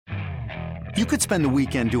You could spend the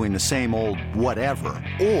weekend doing the same old whatever,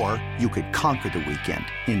 or you could conquer the weekend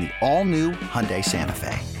in the all-new Hyundai Santa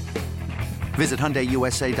Fe. Visit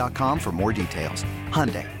HyundaiUSA.com for more details.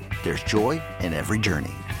 Hyundai, there's joy in every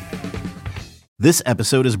journey. This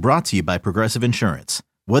episode is brought to you by Progressive Insurance.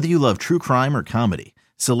 Whether you love true crime or comedy,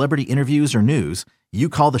 celebrity interviews or news, you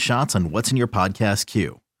call the shots on what's in your podcast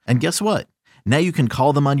queue. And guess what? Now you can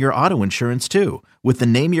call them on your auto insurance too with the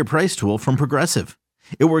Name Your Price tool from Progressive.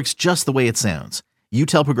 It works just the way it sounds. You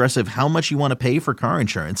tell Progressive how much you want to pay for car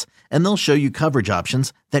insurance, and they'll show you coverage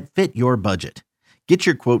options that fit your budget. Get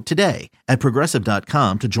your quote today at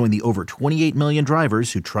Progressive.com to join the over 28 million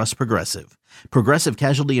drivers who trust Progressive. Progressive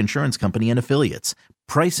Casualty Insurance Company and Affiliates.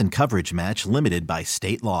 Price and coverage match limited by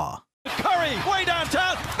state law. Curry, way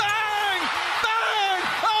downtown. Bang! Bang!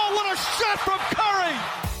 Oh, what a shot from Curry!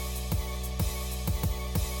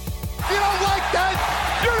 You don't like that?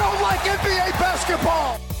 You don't like NBA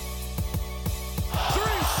basketball!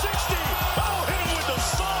 360! Oh, hit him with the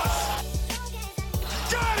sauce!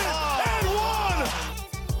 Got it! And one!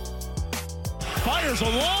 Fires a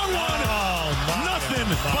long one! Oh, nothing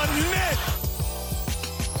but net!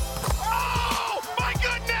 Oh, my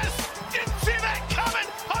goodness! Didn't see that coming!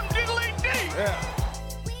 I'm diddly deep! Yeah.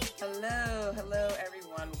 Hello,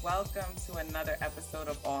 everyone. Welcome to another episode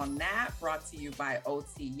of All Nat, brought to you by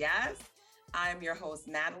OTS. I'm your host,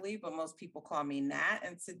 Natalie, but most people call me Nat.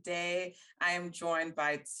 And today I am joined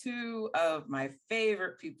by two of my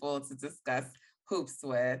favorite people to discuss hoops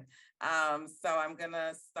with. So I'm going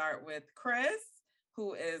to start with Chris,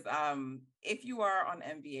 who is, if you are on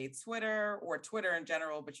NBA Twitter or Twitter in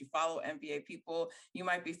general, but you follow NBA people, you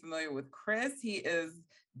might be familiar with Chris. He is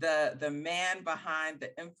the man behind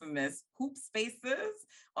the infamous Hoop Spaces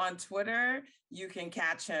on Twitter. You can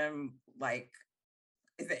catch him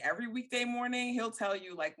is it every weekday morning? He'll tell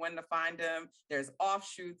you when to find him. There's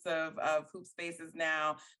offshoots of Hoop Spaces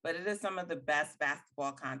now, but it is some of the best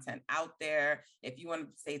basketball content out there. If you want to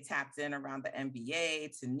stay tapped in around the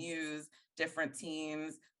NBA, to news, different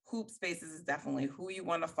teams, Hoop Spaces is definitely who you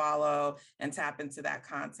want to follow and tap into that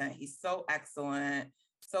content. He's so excellent,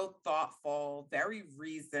 so thoughtful, very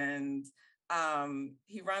reasoned.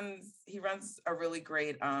 He runs a really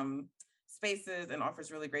great spaces and offers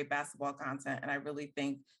really great basketball content. And I really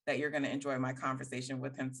think that you're going to enjoy my conversation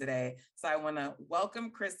with him today. So I want to welcome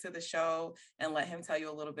Chris to the show and let him tell you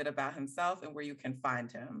a little bit about himself and where you can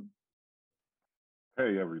find him.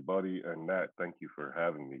 Hey, everybody. And Nat, thank you for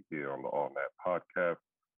having me here on the All Nat podcast.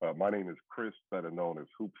 My name is Chris, better known as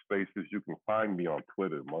Hoop Spaces. You can find me on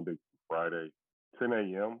Twitter Monday through Friday, 10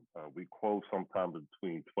 a.m. We close sometime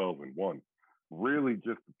between 12 and 1. Really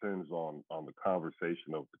just depends on the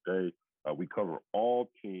conversation of the day. We cover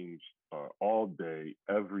all teams all day,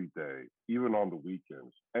 every day, even on the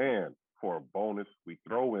weekends. And for a bonus, we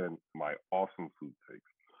throw in my awesome food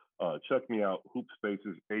takes. Check me out, Hoop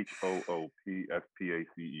Spaces, HOOPSPACES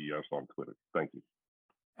on Twitter. Thank you.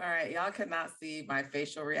 All right. Y'all cannot see my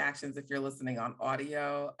facial reactions if you're listening on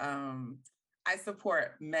audio. I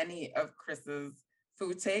support many of Chris's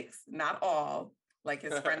food takes, not all. Like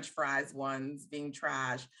his French fries ones being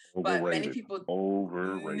trash, but many people do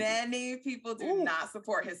not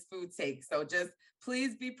support his food take. So just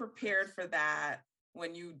please be prepared for that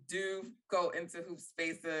when you do go into Hoop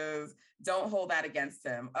Spaces. Don't hold that against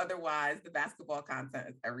him. Otherwise, the basketball content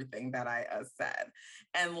is everything that I said.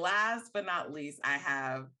 And last but not least, I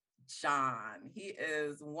have John. He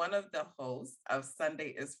is one of the hosts of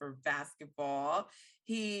Sunday is for Basketball.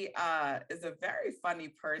 He is a very funny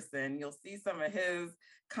person. You'll see some of his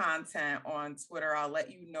content on Twitter. He'll let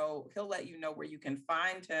you know where you can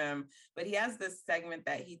find him. But he has this segment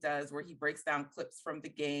that he does where he breaks down clips from the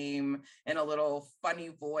game in a little funny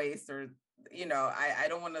voice, or I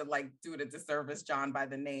don't want to do it a disservice, John, by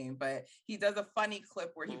the name, but he does a funny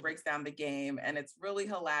clip where he breaks down the game and it's really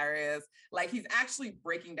hilarious. He's actually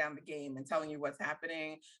breaking down the game and telling you what's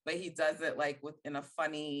happening, but he does it within a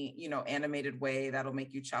funny, animated way that'll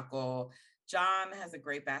make you chuckle. John has a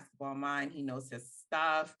great basketball mind. He knows his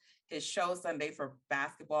stuff. His show Sunday for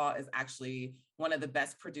Basketball is actually one of the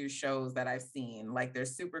best produced shows that I've seen. They're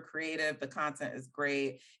super creative. The content is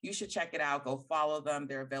great. You should check it out. Go follow them.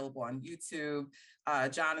 They're available on YouTube.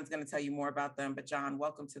 John is going to tell you more about them. But John,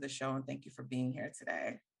 welcome to the show and thank you for being here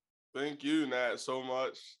today. Thank you, Nat, so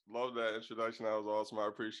much. Love that introduction. That was awesome. I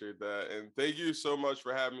appreciate that. And thank you so much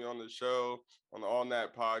for having me on the show, on the All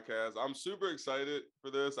Nat podcast. I'm super excited for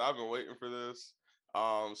this. I've been waiting for this.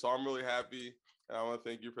 So I'm really happy. And I want to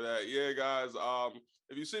thank you for that. Yeah, guys,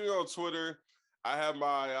 if you see me on Twitter, I have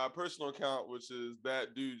my personal account, which is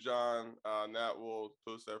that dude John. Nat will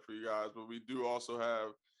post that for you guys. But we do also have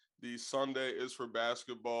the Sunday is for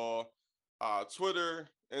Basketball Twitter,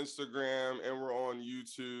 Instagram, and we're on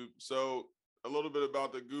YouTube. So a little bit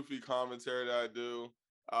about the goofy commentary that I do.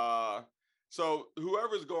 So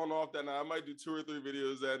whoever's going off that night, I might do 2 or 3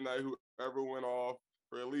 videos that night. Whoever went off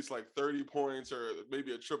for at least like 30 points or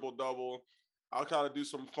maybe a triple double, I'll kind of do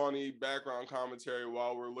some funny background commentary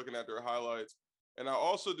while we're looking at their highlights. And I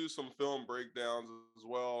also do some film breakdowns as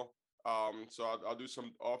well. So I'll do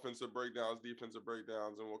some offensive breakdowns, defensive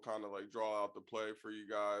breakdowns, and we'll kind of like draw out the play for you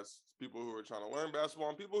guys, people who are trying to learn basketball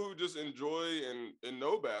and people who just enjoy and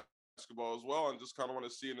know basketball as well and just kind of want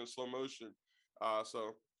to see it in slow motion.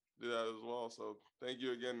 So do that as well. So thank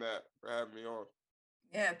you again, Nat, for having me on.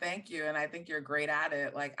 Yeah, thank you. And I think you're great at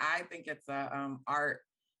it. Like, I think it's a art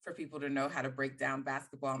for people to know how to break down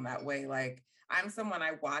basketball in that way. Like, I'm someone,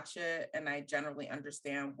 I watch it and I generally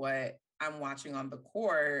understand what I'm watching on the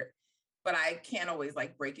court, but I can't always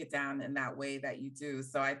like break it down in that way that you do.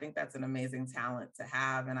 So I think that's an amazing talent to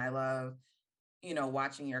have. And I love,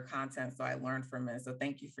 watching your content. So I learned from it. So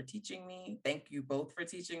thank you for teaching me. Thank you both for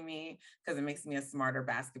teaching me, because it makes me a smarter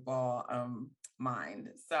basketball mind.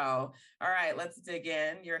 So, all right, let's dig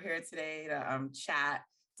in. You're here today to chat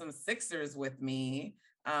some Sixers with me.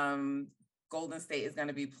 Golden State is going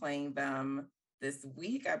to be playing them this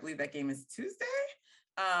week. I believe that game is Tuesday.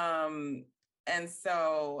 And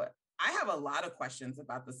so I have a lot of questions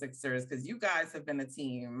about the Sixers because you guys have been a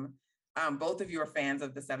team. Both of you are fans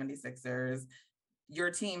of the 76ers. Your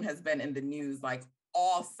team has been in the news like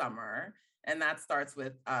all summer, and that starts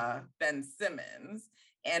with Ben Simmons.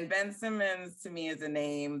 And Ben Simmons, to me, is a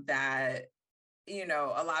name that,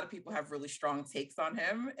 a lot of people have really strong takes on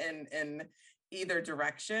him in either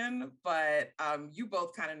direction. But you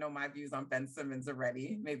both kind of know my views on Ben Simmons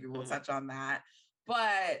already. Maybe we'll touch on that.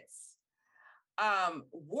 But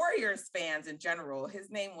Warriors fans in general, his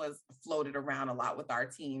name was floated around a lot with our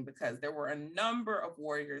team because there were a number of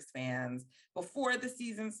Warriors fans before the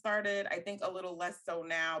season started. I think a little less so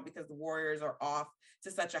now because the Warriors are off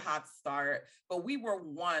to such a hot start, but we were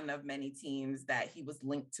one of many teams that he was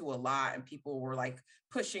linked to a lot and people were like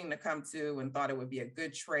pushing to come to and thought it would be a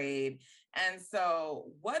good trade. And so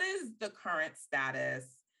what is the current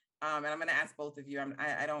status? And I'm going to ask both of you.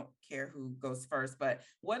 I don't care who goes first, but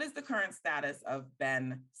what is the current status of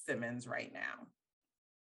Ben Simmons right now?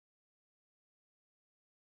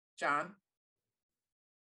 John?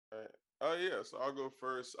 Yes, I'll go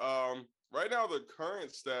first. Right now, the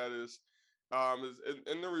current status is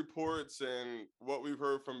in the reports and what we've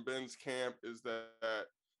heard from Ben's camp is that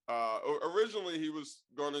originally he was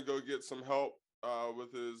going to go get some help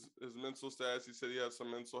with his mental status. He said he had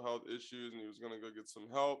some mental health issues and he was going to go get some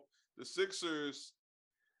help. The Sixers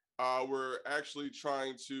were actually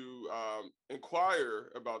trying to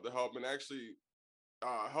inquire about the help and actually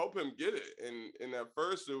help him get it. And at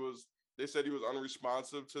first they said he was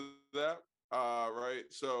unresponsive to that, right?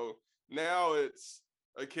 So now it's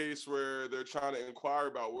a case where they're trying to inquire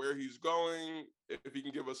about where he's going, if he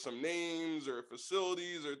can give us some names or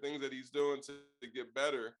facilities or things that he's doing to get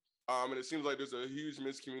better. And it seems like there's a huge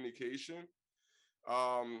miscommunication.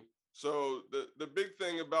 So the big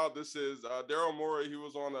thing about this is Daryl Morey, he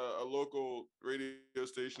was on a local radio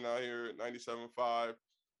station out here at 97.5.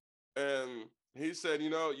 And he said,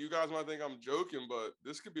 you guys might think I'm joking, but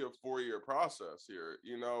this could be a 4-year process here.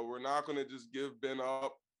 We're not going to just give Ben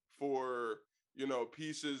up for,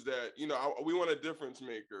 pieces that, we want a difference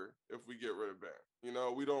maker if we get rid of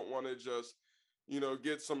Ben. We don't want to just,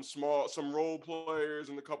 get some role players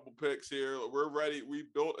and a couple picks here. We're ready. We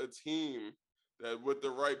built a team that with the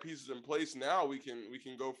right pieces in place, now we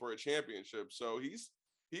can go for a championship. So he's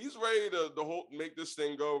ready to make this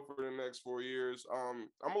thing go for the next 4 years.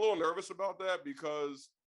 I'm a little nervous about that because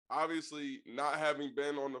obviously not having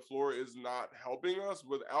Ben on the floor is not helping us.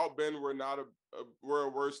 Without Ben, we're a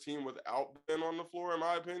worse team without Ben on the floor, in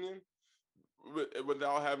my opinion,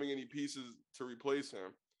 without having any pieces to replace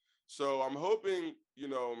him. So I'm hoping,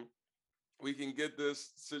 we can get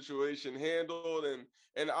this situation handled.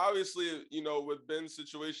 And obviously, with Ben's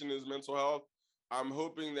situation, his mental health, I'm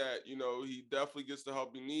hoping that, he definitely gets the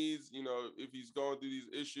help he needs. If he's going through these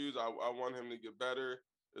issues, I want him to get better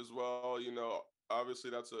as well. Obviously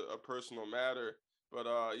that's a personal matter, but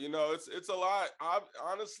it's a lot.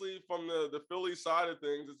 Honestly, from the Philly side of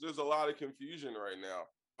things, there's a lot of confusion right now.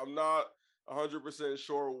 I'm not 100%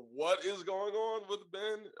 sure what is going on with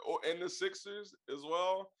Ben and the Sixers as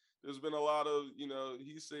well. There's been a lot of,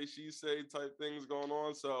 he say, she say type things going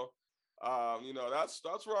on. So,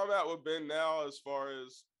 that's where I'm at with Ben now as far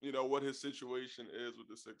as, what his situation is with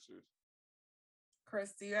the Sixers.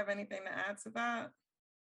 Chris, do you have anything to add to that?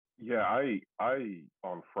 Yeah, I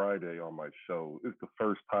on Friday on my show, it's the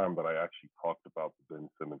first time that I actually talked about the Ben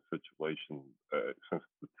Simmons situation since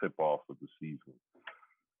the tip off of the season.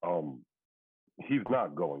 Um, he's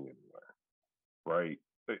not going anywhere, right?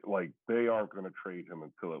 Like they aren't going to trade him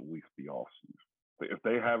until at least the offseason. If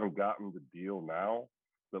they haven't gotten the deal now,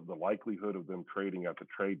 the likelihood of them trading at the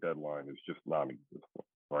trade deadline is just non-existent,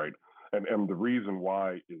 right? And the reason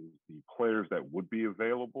why is the players that would be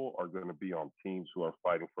available are going to be on teams who are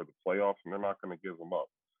fighting for the playoffs, and they're not going to give them up,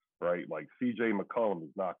 right? Like C.J. McCollum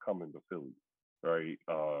is not coming to Philly, right?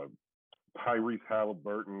 Tyrese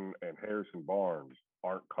Halliburton and Harrison Barnes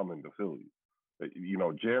aren't coming to Philly.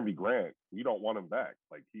 Jeremy Grant, we don't want him back.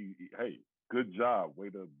 Like hey, good job, way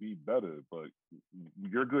to be better, but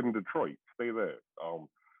you're good in Detroit. Stay there.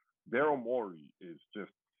 Daryl Morey is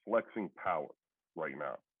just flexing power right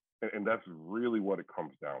now, and that's really what it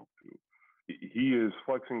comes down to. He is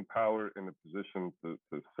flexing power in a position to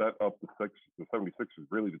set up the 76ers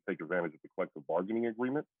really to take advantage of the collective bargaining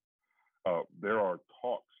agreement. There are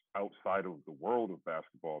talks outside of the world of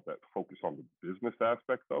basketball that focus on the business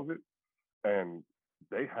aspects of it, and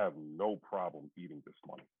they have no problem eating this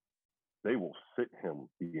money. They will sit him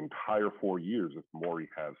the entire 4 years if Morey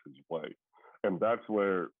has his way. And that's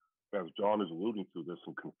where, as John is alluding to, there's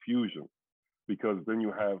some confusion because then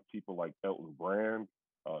you have people like Elton Brand,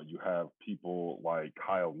 you have people like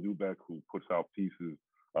Kyle Neubeck who puts out pieces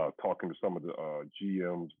talking to some of the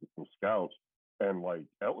GMs and scouts, and like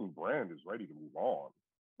Elton Brand is ready to move on,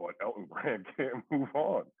 but Elton Brand can't move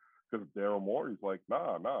on because Daryl Morey's like,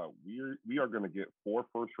 nah, we are going to get 4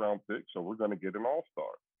 first-round picks, so we're going to get an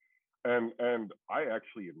all-star. And I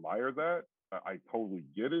actually admire that. I totally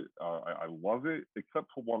get it. I love it, except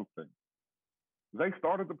for one thing. They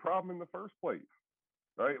started the problem in the first place,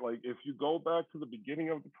 right? Like if you go back to the beginning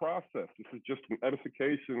of the process, this is just an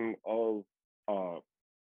edification of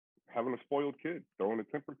having a spoiled kid, throwing a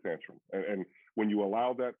temper tantrum. And when you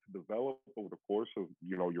allow that to develop over the course of,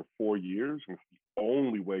 your 4 years, and it's the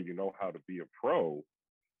only way you know how to be a pro,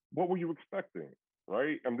 what were you expecting,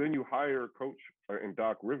 right? And then you hire a coach in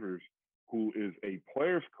Doc Rivers, who is a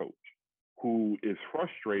player's coach, who is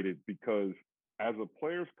frustrated because as a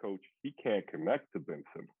player's coach, he can't connect to Ben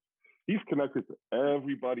Simmons. He's connected to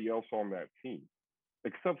everybody else on that team,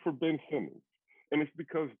 except for Ben Simmons. And it's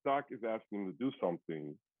because Doc is asking him to do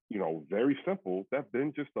something, very simple that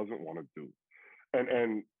Ben just doesn't want to do.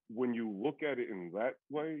 And when you look at it in that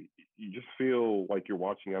way, you just feel like you're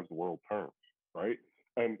watching as the world turns, right?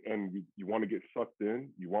 And you want to get sucked in,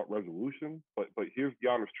 you want resolution, but here's the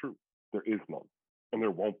honest truth: there is none, and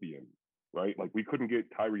there won't be any, right? Like we couldn't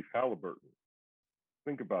get Tyrese Halliburton.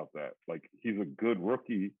 Think about that. Like he's a good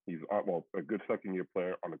rookie, he's a good second-year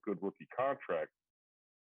player on a good rookie contract,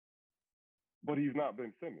 but he's not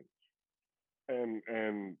Ben Simmons,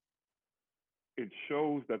 and it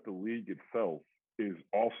shows that the league itself is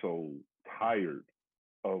also tired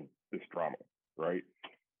of this drama, right?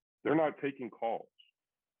 They're not taking calls.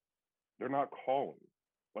 They're not calling.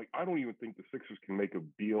 Like, I don't even think the Sixers can make a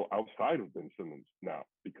deal outside of Ben Simmons now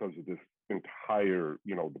because of this entire,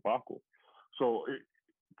 debacle. So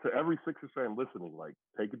to every Sixers fan listening, like,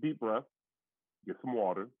 take a deep breath, get some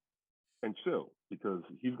water, and chill because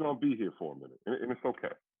he's going to be here for a minute, and it's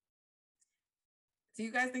okay. Do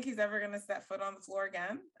you guys think he's ever going to set foot on the floor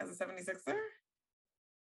again as a 76er?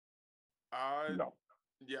 No.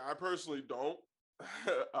 Yeah, I personally don't.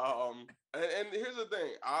 And here's the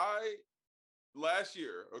thing. Last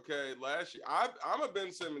year, I'm a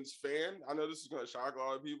Ben Simmons fan. I know this is going to shock a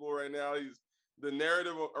lot of people right now. The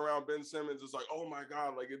narrative around Ben Simmons is like, oh my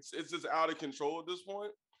God, like it's just out of control at this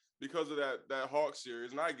point because of that Hawks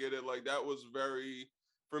series. And I get it. Like that was very,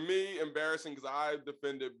 for me, embarrassing because I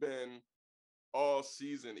defended Ben all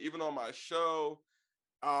season, even on my show,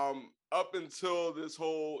 up until this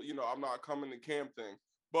whole, I'm not coming to camp thing.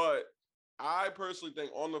 But I personally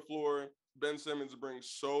think on the floor, Ben Simmons brings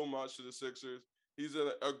so much to the Sixers. He's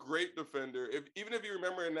a great defender. Even if you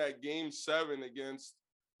remember in that game 7 against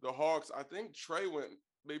the Hawks, I think Trey went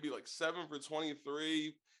maybe like 7 for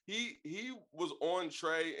 23. He was on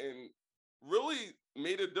Trey and really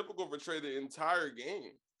made it difficult for Trey the entire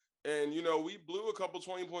game. And, we blew a couple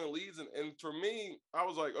 20-point leads. And for me, I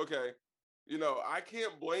was like, okay, I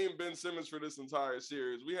can't blame Ben Simmons for this entire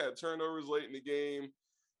series. We had turnovers late in the game.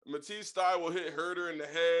 Matisse Thybulle will hit Herder in the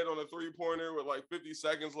head on a 3-pointer with like 50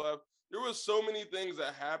 seconds left. There was so many things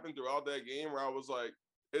that happened throughout that game where I was like,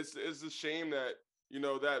 it's a shame that,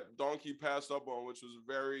 that Donkey passed up on, which was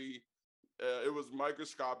very, it was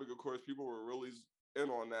microscopic. Of course, people were really in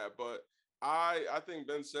on that. But I think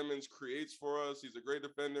Ben Simmons creates for us. He's a great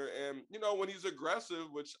defender. And, when he's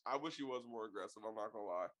aggressive, which I wish he was more aggressive, I'm not going to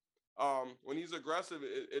lie. when he's aggressive,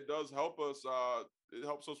 it does help us. It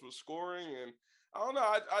helps us with scoring, and I don't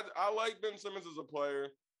know. I like Ben Simmons as a player.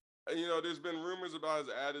 And, there's been rumors about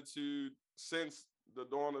his attitude since the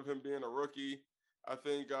dawn of him being a rookie. I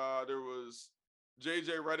think there was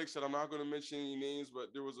JJ Redick said, I'm not going to mention any names,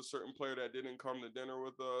 but there was a certain player that didn't come to dinner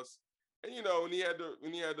with us. And when he had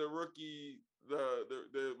the rookie,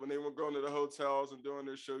 when they were going to the hotels and doing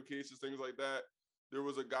their showcases, things like that, there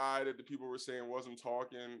was a guy that the people were saying wasn't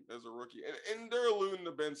talking as a rookie. And they're alluding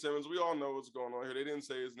to Ben Simmons. We all know what's going on here. They didn't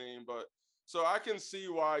say his name, but so I can see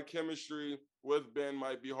why chemistry with Ben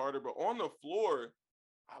might be harder. But on the floor,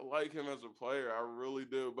 I like him as a player. I really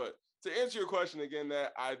do. But to answer your question again,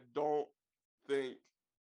 that I don't think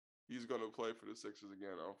he's going to play for the Sixers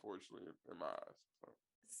again, unfortunately, in my eyes.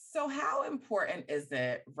 So how important is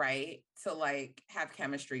it, right, to like have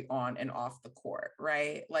chemistry on and off the court,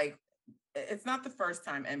 right? Like, it's not the first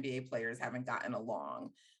time NBA players haven't gotten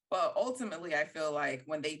along, but ultimately I feel like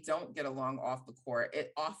when they don't get along off the court,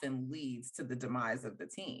 it often leads to the demise of the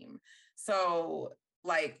team. So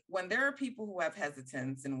like when there are people who have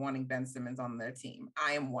hesitance in wanting Ben Simmons on their team,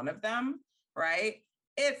 I am one of them, right?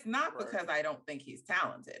 It's not because I don't think he's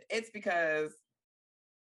talented. It's because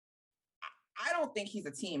I don't think he's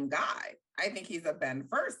a team guy. I think he's a Ben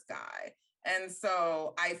first guy. And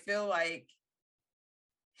so I feel like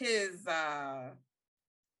his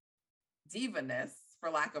divaness, for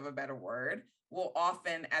lack of a better word, will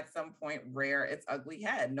often at some point rear its ugly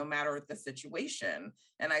head, no matter the situation.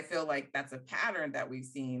 And I feel like that's a pattern that we've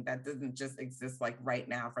seen that doesn't just exist like right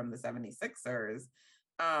now from the 76ers.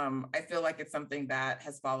 I feel like it's something that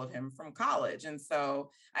has followed him from college. And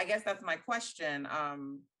so I guess that's my question.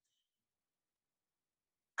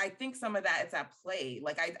 I think some of that is at play.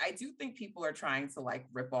 Like, I do think people are trying to like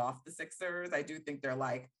rip off the Sixers. I do think they're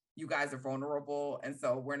like, you guys are vulnerable, and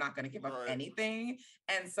so we're not going to give up anything.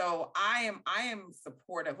 And so I am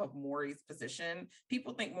supportive of Morey's position.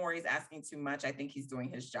 People think Morey's asking too much. I think he's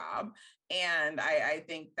doing his job. And I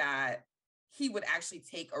think that he would actually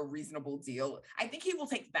take a reasonable deal. I think he will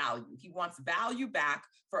take value. He wants value back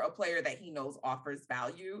for a player that he knows offers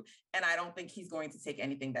value. And I don't think he's going to take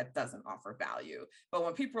anything that doesn't offer value. But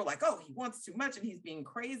when people are like, oh, he wants too much and he's being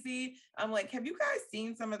crazy, I'm like, have you guys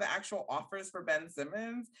seen some of the actual offers for Ben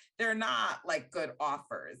Simmons? They're not like good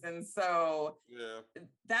offers. And so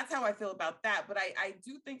that's how I feel about that. But I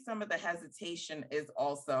do think some of the hesitation is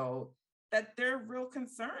also that there are real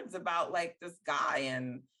concerns about like this guy.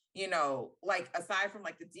 And like aside from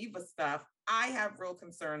like the diva stuff, I have real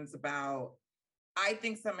concerns about, I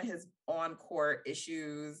think some of his on-court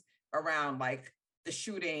issues around like the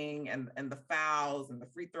shooting and the fouls and the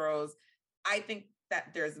free throws. I think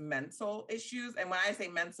that there's mental issues. And when I say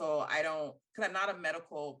mental, because I'm not a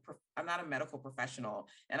medical professional,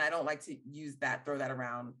 and I don't like to throw that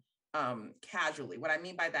around casually. What I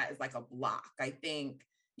mean by that is like a block. I think,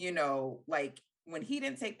 like when he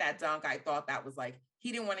didn't take that dunk, I thought that was like,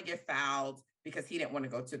 he didn't want to get fouled because he didn't want to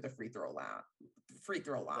go to the free throw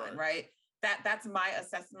line, right? That's my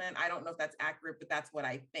assessment. I don't know if that's accurate, but that's what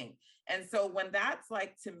I think. And so when that's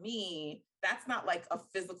like, to me, that's not like a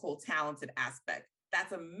physical talented aspect.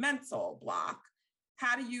 That's a mental block.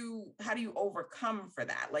 How do you overcome for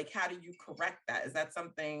that? Like, how do you correct that? Is that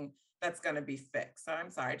something that's going to be fixed? So I'm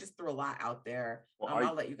sorry, I just threw a lot out there. Well,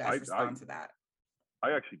 I'll let you guys respond to that.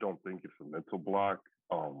 I actually don't think it's a mental block.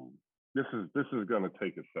 This is going to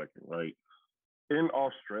take a second, right? In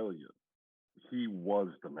Australia, he was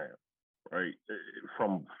the man, right?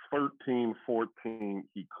 From 13, 14,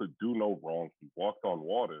 he could do no wrong. He walked on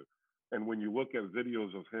water. And when you look at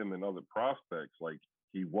videos of him and other prospects, like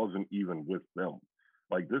he wasn't even with them.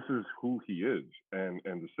 Like this is who he is. And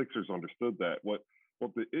the Sixers understood that. What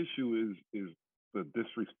the issue is the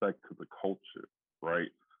disrespect to the culture, right?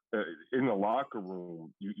 In the locker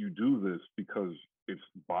room, you do this because it's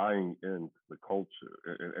buying into the culture.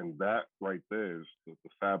 And that right there is the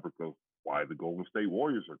fabric of why the Golden State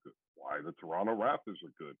Warriors are good, why the Toronto Raptors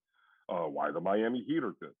are good, why the Miami Heat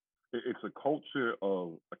are good. It's a culture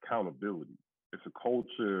of accountability. It's a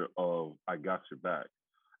culture of I got your back.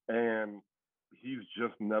 And he's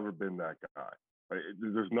just never been that guy. Right?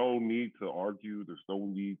 There's no need to argue. There's no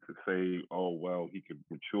need to say, oh, well, he could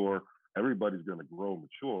mature. Everybody's going to grow and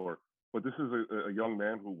mature. But this is a young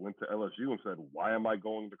man who went to LSU and said, why am I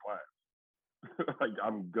going to class? Like,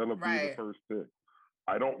 I'm going to be the first pick.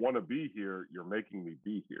 I don't want to be here. You're making me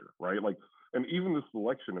be here, right? Like, and even the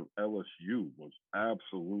selection of LSU was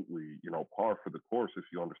absolutely, par for the course if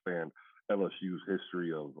you understand LSU's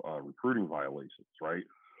history of recruiting violations, right?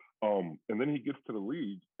 And then he gets to the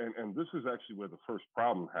league, and this is actually where the first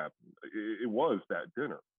problem happened. It was that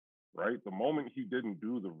dinner. right? The moment he didn't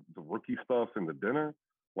do the rookie stuff in the dinner,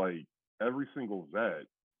 like every single vet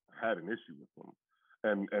had an issue with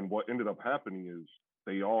him. And what ended up happening is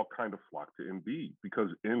they all kind of flocked to Embiid because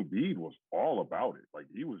Embiid was all about it. Like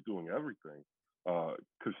he was doing everything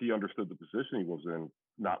because he understood the position he was in,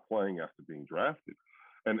 not playing after being drafted.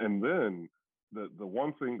 And then the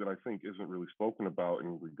one thing that I think isn't really spoken about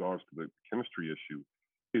in regards to the chemistry issue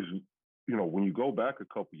is, you know, when you go back a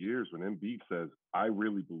couple years when Embiid says, I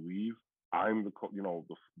really believe I'm the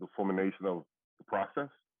culmination of the process.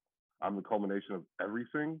 I'm the culmination of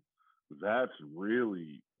everything. That's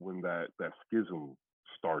really when that schism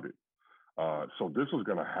started. So this was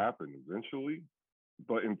going to happen eventually.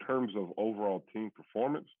 But in terms of overall team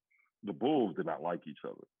performance, the Bulls did not like each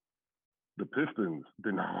other. The Pistons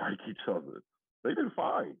did not like each other. They did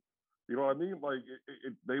fine. You know what I mean? Like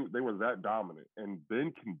they were that dominant, and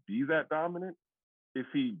Ben can be that dominant if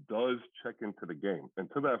he does check into the game. And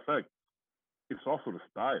to that effect, it's also the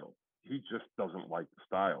style. He just doesn't like the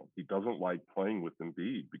style. He doesn't like playing with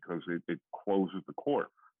Embiid because it closes the court.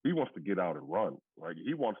 He wants to get out and run, right?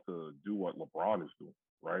 He wants to do what LeBron is doing,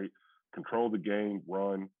 right? Control the game,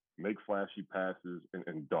 run, make flashy passes,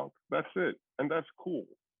 and dunk. That's it, and that's cool.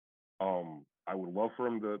 I would love for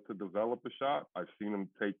him to develop a shot. I've seen him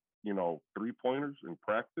take, 3-pointers in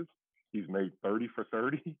practice. He's made 30 for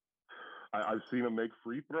 30. I've seen him make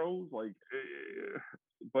free throws,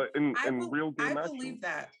 but in real game action.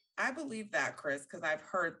 I believe that, Chris, because I've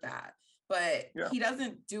heard that. But he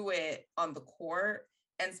doesn't do it on the court.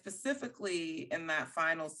 And specifically in that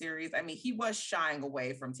final series, I mean, he was shying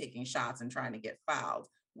away from taking shots and trying to get fouled.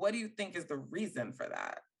 What do you think is the reason for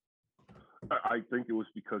that? I think it was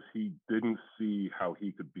because he didn't see how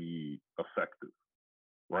he could be effective,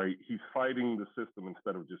 right? He's fighting the system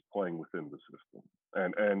instead of just playing within the system.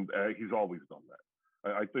 And he's always done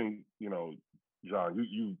that. I think, John,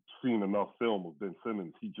 you've seen enough film of Ben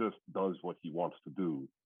Simmons. He just does what he wants to do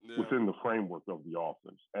within the framework of the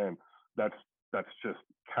offense. And that's just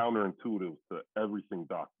counterintuitive to everything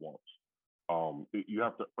Doc wants. You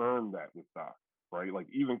have to earn that with Doc, right? Like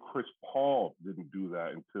even Chris Paul didn't do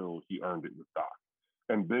that until he earned it with Doc.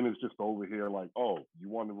 And Ben is just over here like, oh, you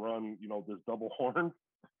want to run, this double horn?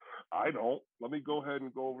 I don't. Let me go ahead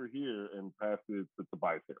and go over here and pass it to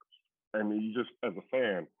Tobias Harris. And you just, as a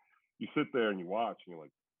fan, you sit there and you watch and you're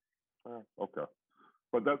like, okay.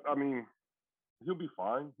 But he'll be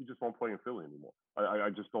fine. He just won't play in Philly anymore. I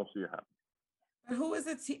just don't see it happening. But who is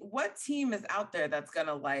what team is out there that's going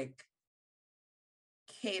to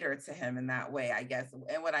cater to him in that way, I guess?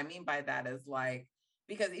 And what I mean by that is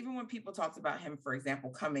because even when people talked about him, for example,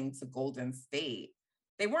 coming to Golden State,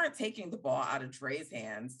 they weren't taking the ball out of Dre's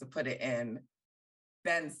hands to put it in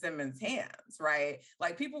Ben Simmons' hands, right?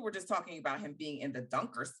 Like people were just talking about him being in the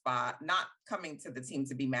dunker spot, not coming to the team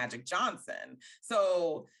to be Magic Johnson.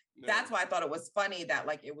 So that's why I thought it was funny that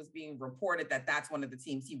it was being reported that that's one of the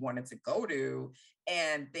teams he wanted to go to.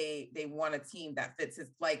 And they want a team that fits his,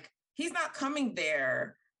 he's not coming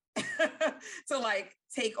there to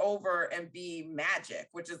take over and be Magic,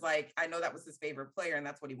 which is I know that was his favorite player and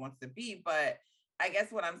that's what he wants to be. But I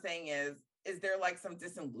guess what I'm saying is there some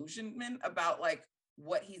disillusionment about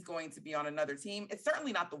what he's going to be on another team? It's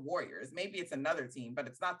certainly not the Warriors. Maybe it's another team, but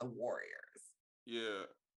it's not the Warriors. Yeah.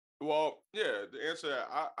 Well, yeah, the answer to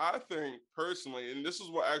that, I think personally, and this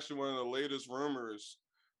is what actually one of the latest rumors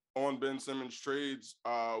on Ben Simmons trades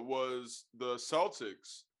was the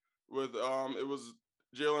Celtics with it was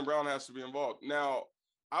Jaylen Brown has to be involved. Now,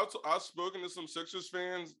 I've spoken to some Sixers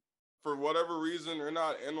fans. For whatever reason, they're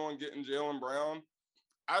not in on getting Jaylen Brown.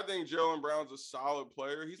 I think Jaylen Brown's a solid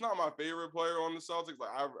player. He's not my favorite player on the Celtics.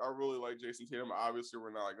 I really like Jason Tatum. Obviously,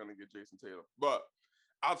 we're not going to get Jason Tatum. But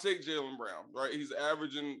I'll take Jaylen Brown, right? He's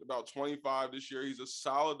averaging about 25 this year. He's a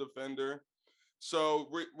solid defender. So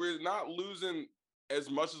we're not losing as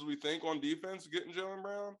much as we think on defense getting Jaylen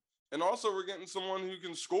Brown. And also we're getting someone who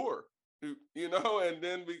can score, and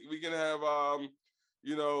then we can have,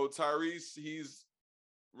 Tyrese. He's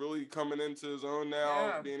really coming into his own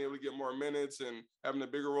now, being able to get more minutes and having a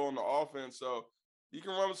bigger role in the offense. So you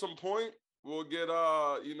can run some point. We'll get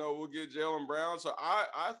Jaylen Brown. So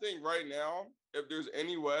I think right now, if there's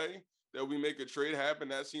any way that we make a trade happen,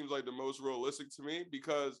 that seems like the most realistic to me,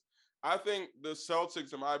 because I think the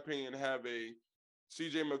Celtics, in my opinion, have a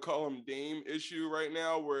CJ McCollum Dame issue right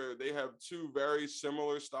now where they have two very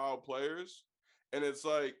similar style players. And it's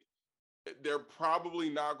they're probably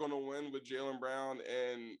not going to win with Jaylen Brown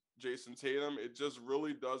and Jason Tatum. It just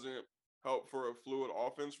really doesn't help for a fluid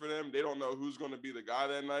offense for them. They don't know who's going to be the guy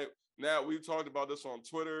that night. Now, we've talked about this on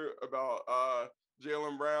Twitter about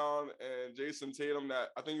Jaylen Brown and Jason Tatum. That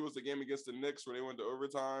I think it was the game against the Knicks where they went to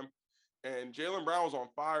overtime, and Jaylen Brown was on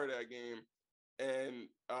fire that game. And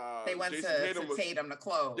they went Jason Tatum to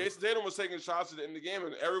close. Jason Tatum was taking shots at the end of the game,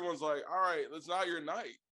 and everyone's like, "All right, it's not your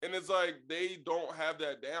night." And it's like they don't have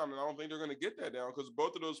that down, and I don't think they're going to get that down because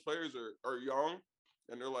both of those players are young,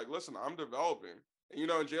 and they're like, "Listen, I'm developing," and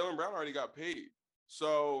and Jaylen Brown already got paid,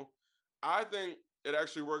 so I think it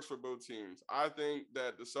actually works for both teams. I think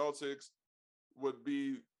that the Celtics would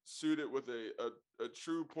be suited with a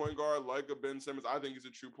true point guard like a Ben Simmons. I think he's a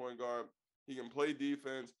true point guard. He can play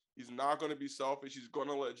defense. He's not going to be selfish. He's going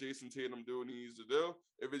to let Jason Tatum do what he needs to do.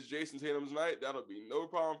 If it's Jason Tatum's night, that'll be no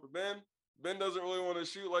problem for Ben. Ben doesn't really want to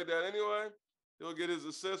shoot like that anyway. He'll get his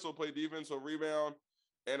assists. He'll play defense. He'll rebound.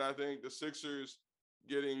 And I think the Sixers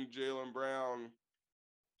getting Jaylen Brown,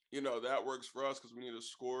 that works for us because we need a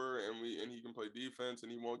scorer and he can play defense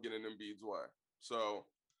and he won't get in Embiid's way. So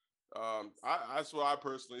that's what I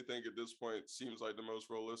personally think at this point seems like the most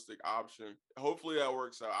realistic option. Hopefully that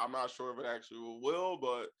works out. I'm not sure if it actually will,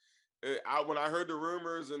 but when I heard the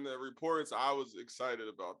rumors and the reports, I was excited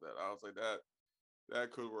about that. I was like,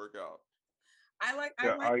 that could work out. I like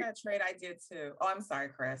that trade idea too. Oh, I'm sorry,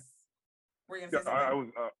 Chris. Were you gonna say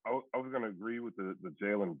something? I was going to agree with the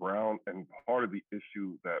Jaylen Brown, and part of the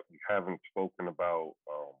issue that we haven't spoken about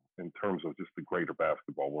in terms of just the greater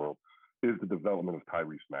basketball world is the development of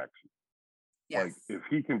Tyrese Maxey. Yes. Like, if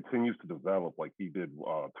he continues to develop like he did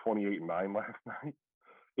 28-9 last night,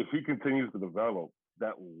 if he continues to develop,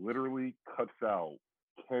 that literally cuts out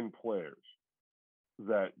 10 players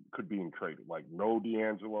that could be traded. Like, no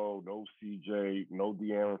D'Angelo, no CJ, no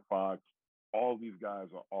De'Aaron Fox. All these guys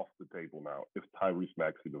are off the table now if Tyrese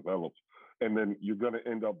Maxey develops. And then you're going to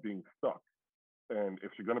end up being stuck. And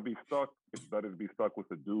if you're going to be stuck, it's better to be stuck with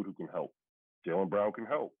a dude who can help. Jaylen Brown can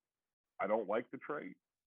help. I don't like the trade,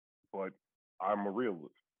 but I'm a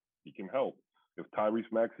realist. He can help. If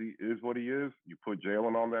Tyrese Maxey is what he is, you put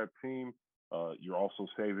Jaylen on that team. You're also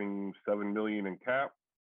saving $7 million in cap.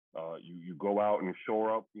 You go out and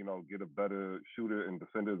shore up, get a better shooter and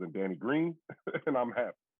defender than Danny Green, and I'm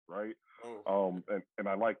happy, right? And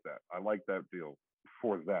I like that. I like that deal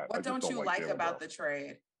for that. What don't you like about the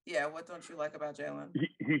trade? Yeah, what don't you like about Jaylen?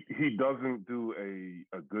 He doesn't do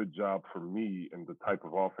a good job for me in the type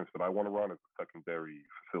of offense that I want to run as a secondary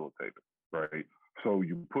facilitator, right? So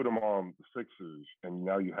you put him on the Sixers, and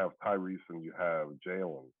now you have Tyrese and you have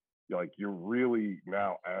Jaylen. Like, you're really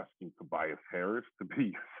now asking Tobias Harris to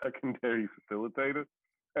be secondary facilitator.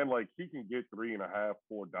 And, like, he can get 3.5,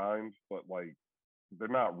 4 dimes, but, like, they're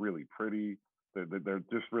not really pretty. They're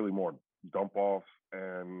just really more dump offs.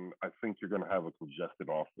 And I think you're going to have a congested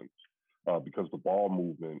offense because the ball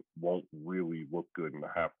movement won't really look good in the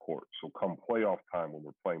half court. So come playoff time when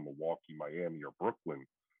we're playing Milwaukee, Miami, or Brooklyn,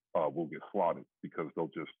 we'll get slotted because they'll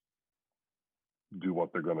just do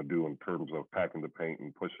what they're going to do in terms of packing the paint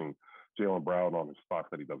and pushing Jaylen Brown on the spots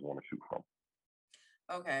that he doesn't want to shoot from.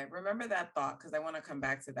 Okay, remember that thought because I want to come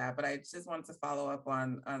back to that, but I just wanted to follow up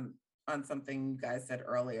on something you guys said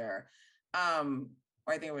earlier, or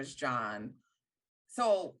I think it was John.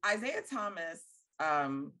 So Isaiah Thomas,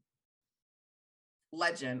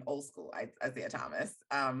 legend, old school Isaiah Thomas,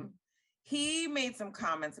 he made some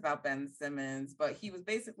comments about Ben Simmons, but he was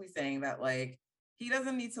basically saying that, like, he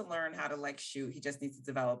doesn't need to learn how to, like, shoot. He just needs to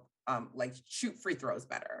develop, like, shoot free throws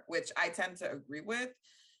better, which I tend to agree with.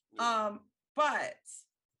 But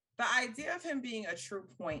the idea of him being a true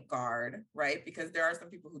point guard, right? Because there are some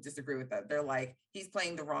people who disagree with that. They're like, he's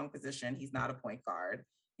playing the wrong position. He's not a point guard.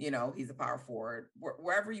 He's a power forward.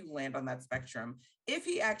 Wherever you land on that spectrum, if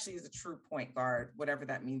he actually is a true point guard, whatever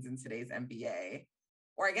that means in today's NBA,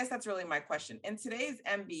 or I guess that's really my question. In today's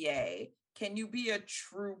NBA, can you be a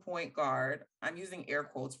true point guard? I'm using air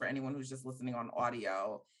quotes for anyone who's just listening on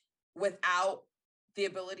audio without the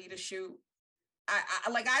ability to shoot.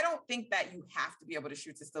 I don't think that you have to be able to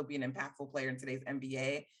shoot to still be an impactful player in today's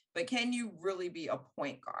NBA, but can you really be a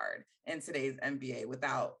point guard in today's NBA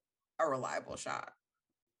without a reliable shot?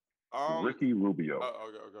 Ricky Rubio. Go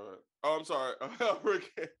ahead. Oh, I'm sorry.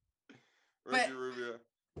 Ricky Rubio.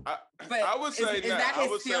 I would say is that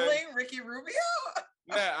his ceiling, Ricky Rubio?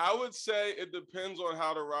 Yeah, I would say it depends on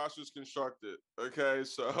how the roster's constructed. Okay,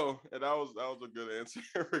 so and that was a good answer,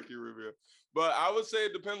 Ricky Rubio. But I would say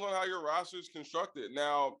it depends on how your roster's constructed.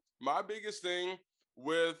 Now, my biggest thing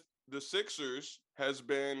with the Sixers has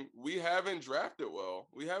been we haven't drafted well.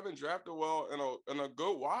 We haven't drafted well in a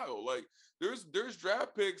good while. Like there's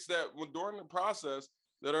draft picks that during the process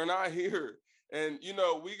that are not here. And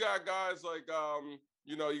we got guys like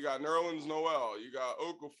you got Nerlens Noel, you got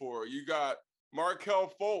Okafor, you got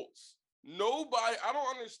Markelle Fultz. Nobody, I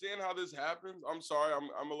don't understand how this happens. I'm sorry,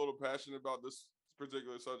 I'm a little passionate about this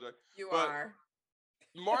particular subject. You are.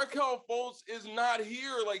 Markelle Fultz is not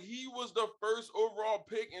here. Like, he was the first overall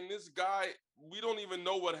pick, and this guy, we don't even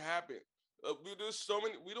know what happened. There's so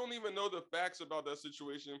many, we don't even know the facts about that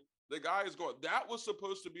situation. The guy is going, that was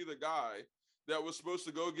supposed to be the guy that was supposed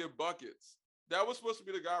to go get buckets. That was supposed to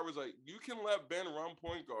be the guy who was like, you can let Ben run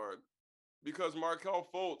point guard because Markelle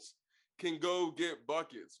Fultz can go get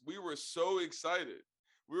buckets. We were so excited.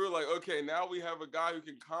 We were like, okay, now we have a guy who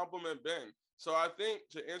can complement Ben. So I think,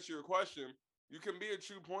 to answer your question, you can be a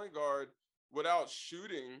true point guard without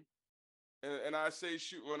shooting. And I say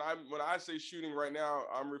shoot, when I say shooting right now,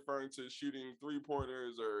 I'm referring to shooting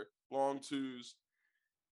 3-pointers or long twos.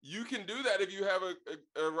 You can do that if you have a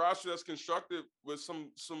roster that's constructed with some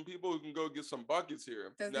people who can go get some buckets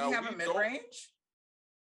here. Does he have a mid-range?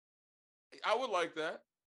 I would like that.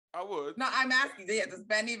 I would. No, I'm asking. Yeah, does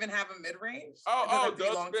Ben even have a mid-range?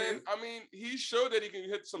 Does Ben? I mean, he showed that he can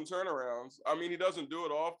hit some turnarounds. I mean, he doesn't do it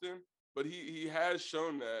often, but he has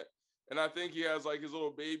shown that. And I think he has like his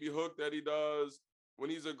little baby hook that he does. When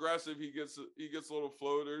he's aggressive, he gets little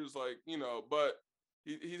floaters, like, you know, but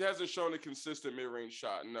he hasn't shown a consistent mid-range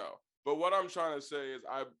shot, no. But what I'm trying to say is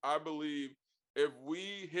I believe if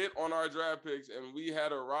we hit on our draft picks and we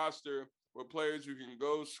had a roster with players who can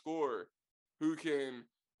go score, who can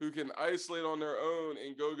isolate on their own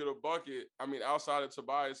and go get a bucket, I mean, outside of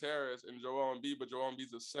Tobias Harris and Joel Embiid, but Joel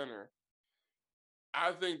Embiid's a center,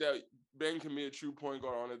 I think that Ben can be a true point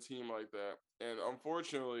guard on a team like that. And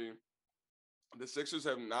unfortunately, the Sixers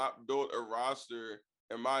have not built a roster,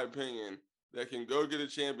 in my opinion, that can go get a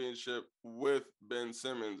championship with Ben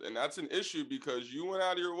Simmons. And that's an issue because you went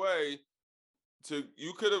out of your way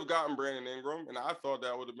you could have gotten Brandon Ingram, and I thought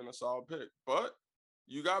that would have been a solid pick. But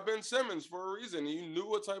you got Ben Simmons for a reason. And you knew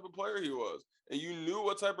what type of player he was. And you knew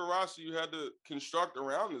what type of roster you had to construct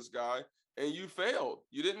around this guy, and you failed.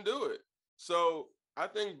 You didn't do it. So I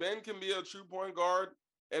think Ben can be a true point guard,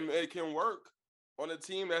 and it can work on a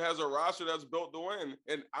team that has a roster that's built to win.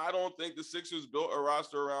 And I don't think the Sixers built a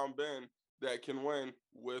roster around Ben that can win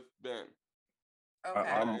with Ben. Okay.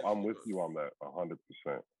 I'm with you on that 100%.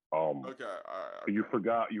 Okay, all right. You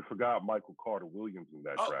forgot Michael Carter Williams in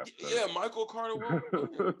that draft. Yeah, Michael Carter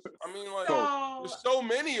Williams. I mean, like, there's so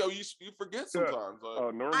many. You forget sometimes.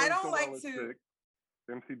 I don't like to. Pick,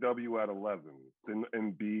 MCW at 11, then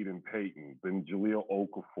Embiid and Payton, then Jahlil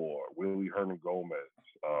Okafor, Willie Hernan-Gomez,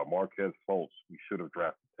 Markelle Fultz. We should have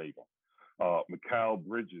drafted Tatum. Mikal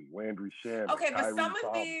Bridges, Landry Shamet. Okay, but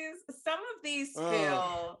Kyrie some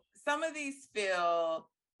of these feel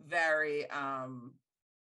very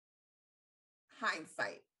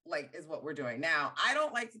hindsight, like, is what we're doing now. I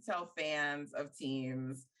don't like to tell fans of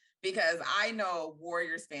teams because I know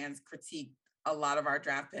Warriors fans critique a lot of our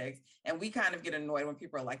draft picks, and we kind of get annoyed when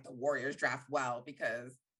people are like, the Warriors draft well,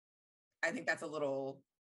 because I think that's a little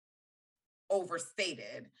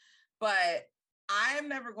overstated. But I am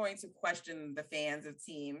never going to question the fans of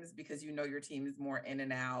teams because you know your team is more in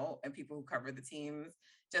and out, and people who cover the teams.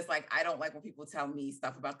 Just like I don't like when people tell me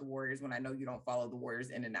stuff about the Warriors when I know you don't follow the Warriors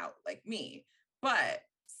in and out like me. But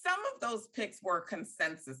some of those picks were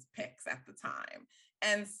consensus picks at the time.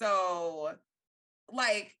 And so,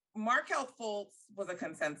 like, Markelle Fultz was a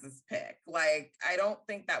consensus pick. Like, I don't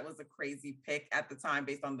think that was a crazy pick at the time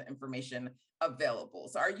based on the information available.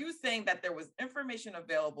 So are you saying that there was information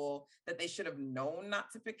available that they should have known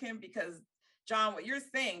not to pick him? Because, John, what you're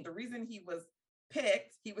saying, the reason he was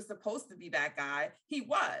picked, he was supposed to be that guy. He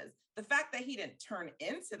was. The fact that he didn't turn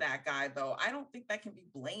into that guy, though, I don't think that can be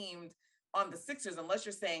blamed on the Sixers, unless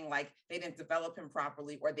you're saying like they didn't develop him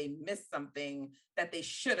properly or they missed something that they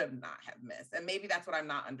should have not have missed. And maybe that's what I'm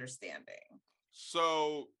not understanding.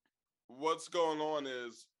 So what's going on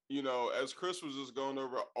is, you know, as Chris was just going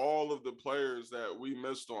over all of the players that we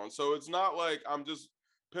missed on. So it's not like I'm just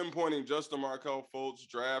pinpointing just the Markelle Fultz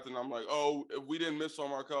draft and I'm like, oh, we didn't miss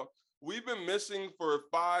on Markelle. We've been missing for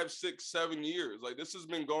 5, 6, 7 years. Like, this has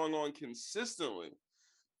been going on consistently.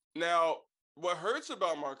 Now, what hurts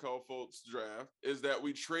about Markelle Fultz draft is that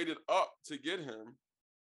we traded up to get him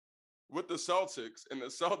with the Celtics, and the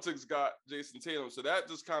Celtics got Jason Tatum. So that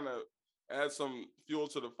just kind of adds some fuel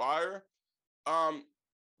to the fire.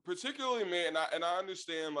 Particularly, man, and I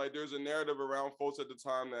understand, like, there's a narrative around Fultz at the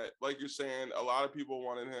time that, like you're saying, a lot of people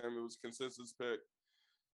wanted him. It was a consensus pick.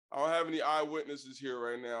 I don't have any eyewitnesses here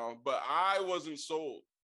right now, but I wasn't sold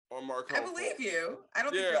on Markelle Fultz. I believe you. I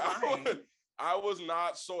don't think you're lying. I was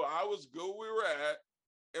not sold. I was good where we were at.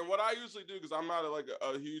 And what I usually do, because I'm not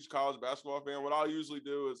a huge college basketball fan, what I'll usually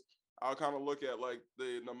do is I'll kind of look at like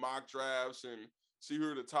the mock drafts and see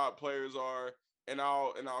who the top players are. and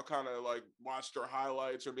I'll kind of like watch their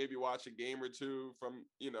highlights or maybe watch a game or two from,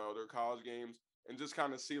 their college games and just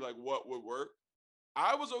kind of see like what would work.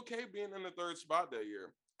 I was okay being in the third spot that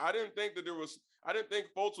year. I didn't think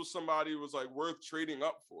Fultz was somebody who was like worth trading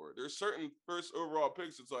up for. There's certain first overall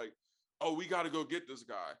picks. It's like, oh, we got to go get this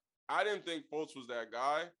guy. I didn't think Fultz was that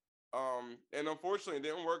guy. And unfortunately it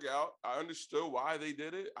didn't work out. I understood why they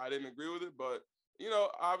did it. I didn't agree with it, but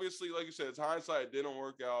obviously, like you said, it's hindsight, it didn't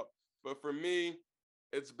work out. But for me,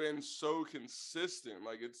 it's been so consistent.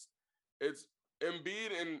 Like it's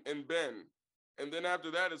Embiid and Ben. And then after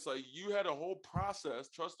that, it's like you had a whole process,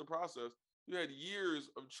 trust the process. You had years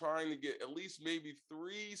of trying to get at least maybe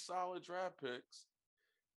 3 solid draft picks.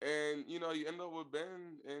 And, you end up with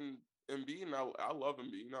Ben and Embiid. And I love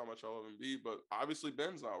Embiid. You know how much I love Embiid. But obviously,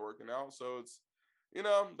 Ben's not working out. So it's,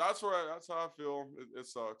 that's how I feel. It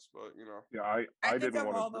sucks, but Yeah, I didn't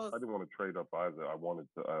want to trade up either. I wanted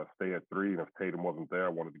to stay at 3, and if Tatum wasn't there, I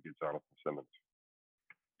wanted to get Jonathan Simmons.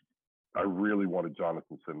 I really wanted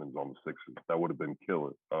Jonathan Simmons on the Sixers. That would have been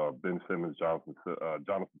killer. Ben Simmons, Jonathan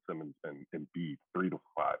Simmons, and Embiid 3 to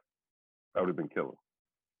 5. That would have been killer.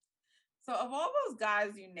 So of all those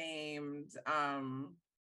guys you named,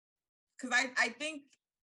 because I think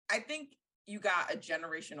you got a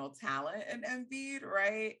generational talent in Embiid,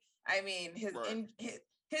 right? I mean,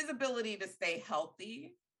 his ability to stay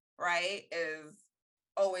healthy, right, is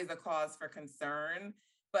always a cause for concern.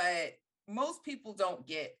 But most people don't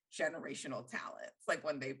get generational talents like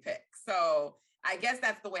when they pick. So I guess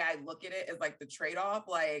that's the way I look at it, is like the trade-off.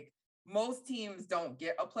 Like most teams don't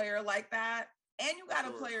get a player like that. And you got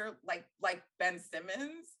a player like Ben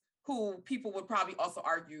Simmons, who people would probably also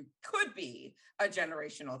argue could be a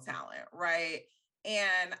generational talent, right?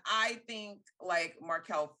 And I think like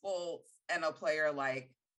Markelle Fultz and a player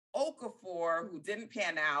like Okafor, who didn't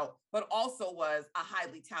pan out, but also was a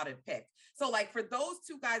highly touted pick. So like for those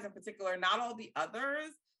 2 guys in particular, not all the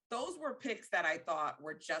others, those were picks that I thought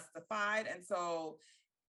were justified. And so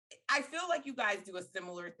I feel like you guys do a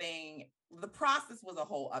similar thing. The process was a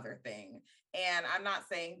whole other thing. And I'm not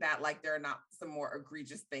saying that like there are not some more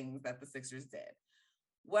egregious things that the Sixers did.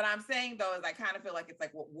 What I'm saying though is I kind of feel like it's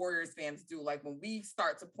like what Warriors fans do. Like when we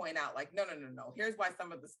start to point out like, no, here's why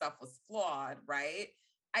some of the stuff was flawed, right?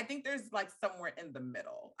 I think there's like somewhere in the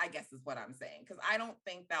middle, I guess is what I'm saying. Because I don't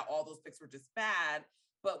think that all those picks were just bad.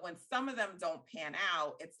 But when some of them don't pan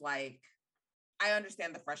out, it's like, I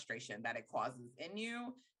understand the frustration that it causes in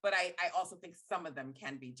you, but I also think some of them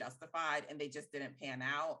can be justified and they just didn't pan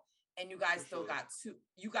out. And you guys still got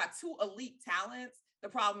two elite talents. The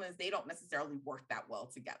problem is they don't necessarily work that well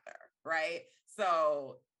together, right?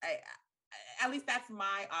 So at least that's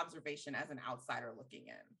my observation as an outsider looking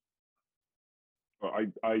in.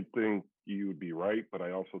 I think you would be right, but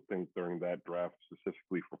I also think during that draft,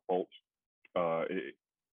 specifically for Fultz,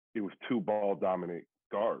 it was 2 ball dominant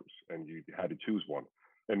guards, and you had to choose one.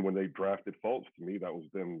 And when they drafted Fultz, to me, that was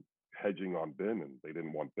them hedging on Ben, and they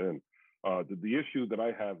didn't want Ben. The issue that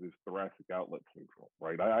I have is thoracic outlet syndrome,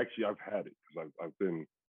 right? I've had it because I've been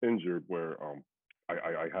injured where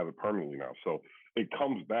I have it permanently now. So it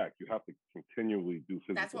comes back. You have to continually do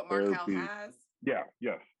physical That's what therapy. Markelle has? Yeah,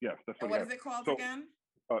 yes. That's and what is it called again?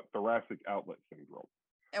 Thoracic outlet syndrome.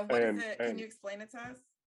 And what is it? Can you explain it to us?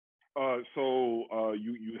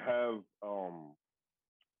 You have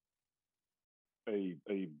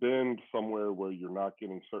a bend somewhere where you're not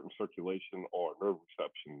getting certain circulation or nerve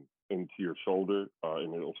reception into your shoulder,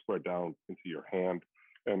 and it'll spread down into your hand.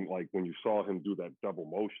 And like when you saw him do that double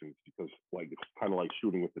motions, because like it's kind of like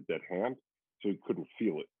shooting with a dead hand, so you couldn't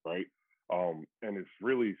feel it, right? And it's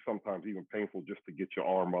really sometimes even painful just to get your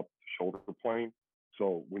arm up the shoulder plane.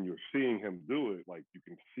 So when you're seeing him do it, like you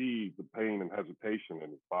can see the pain and hesitation in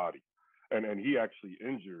his body. And he actually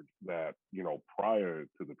injured that, prior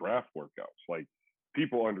to the draft workouts. Like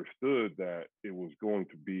people understood that it was going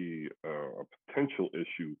to be a potential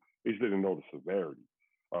issue. They just didn't know the severity.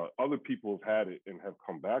 Other people have had it and have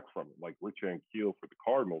come back from it, like Rich Ankiel for the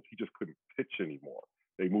Cardinals. He just couldn't pitch anymore.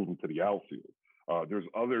 They moved him to the outfield. There's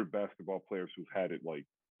other basketball players who've had it like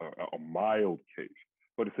a mild case,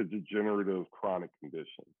 but it's a degenerative chronic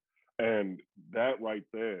condition. And that right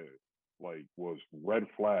there, like, was red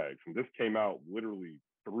flags. And this came out literally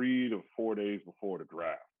 3 to 4 days before the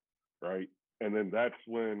draft, right? And then that's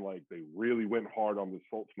when, like, they really went hard on this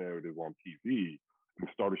Fultz narrative on TV and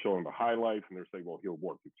started showing the highlights. And they're saying, well, he'll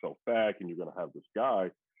work himself back and you're going to have this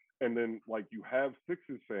guy. And then, like, you have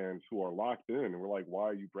Sixers fans who are locked in and we're like, why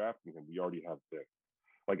are you drafting him? We already have Ben.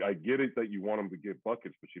 Like, I get it that you want him to get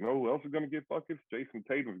buckets, but you know who else is going to get buckets? Jason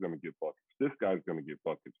Tatum's going to get buckets. This guy's going to get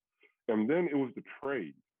buckets. And then it was the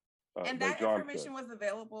trade. And like that John information said. was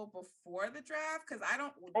available before the draft? Because I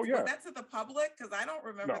don't, Oh was yeah, that to the public? Because I don't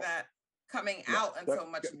remember no, that coming no, out that's until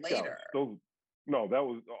much scouts. later. Those, no, that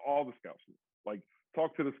was all the scouts. Like,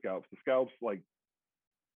 talk to the scouts. The scouts, like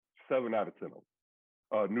 7 out of 10 of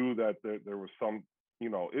them, knew that there was some,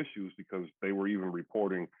 issues because they were even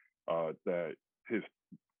reporting that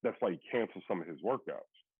that's why he canceled some of his workouts.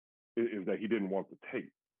 Is that he didn't want the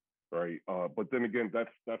tape, right? But then again,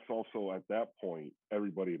 that's also at that point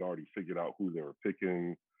everybody had already figured out who they were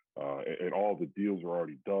picking, and all the deals were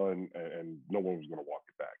already done, and no one was going to walk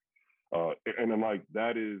it back. And then like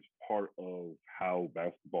that is part of how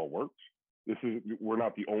basketball works. We're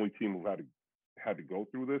not the only team who had to go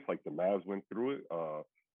through this. Like the Mavs went through it.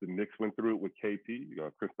 The Knicks went through it with KP,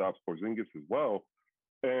 Kristaps Porzingis as well.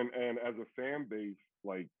 And as a fan base,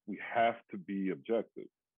 like we have to be objective.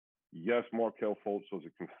 Yes, Markelle Fultz was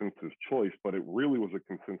a consensus choice, but it really was a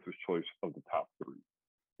consensus choice of the top 3.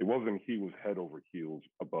 It wasn't he was head over heels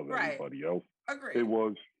above everybody else. Agreed.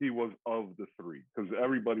 He was of the 3 because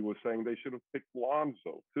everybody was saying they should have picked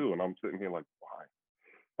Lonzo too, and I'm sitting here like, why?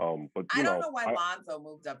 But I don't know why Lonzo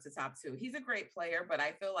moved up to top 2. He's a great player, but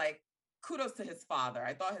I feel like kudos to his father.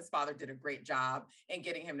 I thought his father did a great job in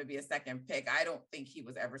getting him to be a second pick. I don't think he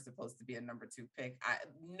was ever supposed to be a number 2 pick.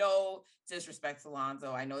 No disrespect to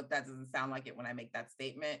Lonzo. I know that doesn't sound like it when I make that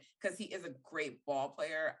statement because he is a great ball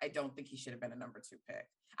player. I don't think he should have been a number 2 pick.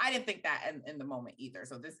 I didn't think that in the moment either.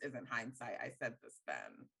 So this isn't hindsight. I said this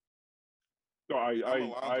then. So I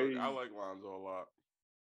like Lonzo a lot.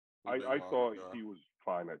 I thought he was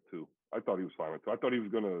fine at 2. I thought he was fine at 2. I thought he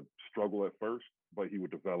was going to struggle at first, but he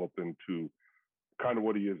would develop into kind of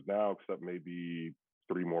what he is now, except maybe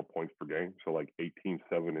 3 more points per game. So like 18,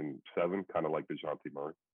 7, and 7, kind of like DeJounte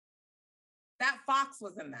Murray. That Fox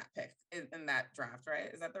was in that pick, in that draft,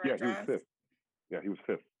 right? Is that the right draft? He was 5th. Yeah, he was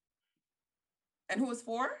 5th. And who was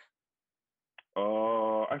 4?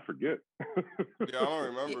 I forget. Yeah, I don't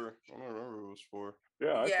remember. I don't remember who was 4.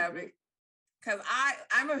 Yeah, because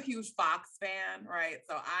I'm a huge Fox fan, right?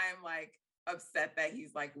 So I'm like upset that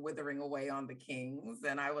he's like withering away on the Kings,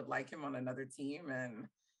 and I would like him on another team. And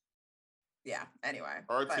yeah, anyway,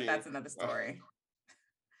 that's another story.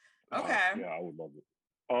 Okay. Yeah, I would love it.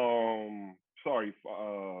 Sorry.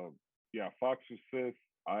 Yeah, Fox was 5th.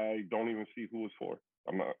 I don't even see who was 4.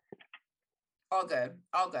 I'm not. All good.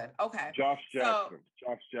 Okay. Josh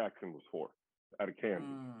Jackson was 4 out of Kansas.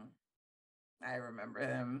 I remember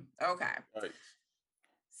him. Okay. Right.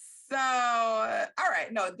 So, all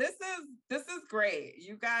right. No, this is great.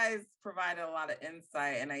 You guys provided a lot of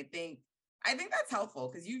insight, and I think that's helpful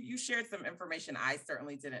because you shared some information I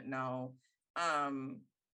certainly didn't know.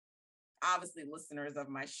 Obviously, listeners of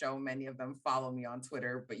my show, many of them follow me on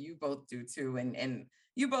Twitter, but you both do too, and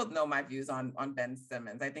you both know my views on Ben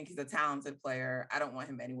Simmons. I think he's a talented player. I don't want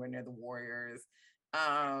him anywhere near the Warriors.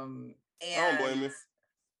 And I don't blame you.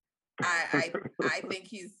 I think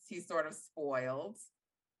he's sort of spoiled.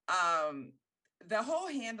 The whole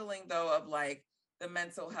handling though of like the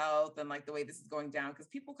mental health and like the way this is going down, because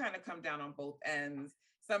people kind of come down on both ends.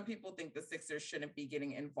 Some people think the Sixers shouldn't be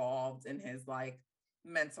getting involved in his like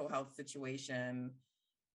mental health situation.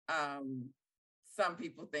 Some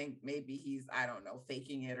people think maybe he's, I don't know,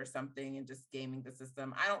 faking it or something and just gaming the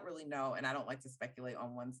system. I don't really know, and I don't like to speculate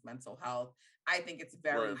on one's mental health. I think it's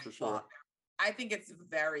very I think it's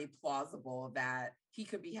very plausible that he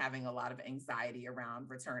could be having a lot of anxiety around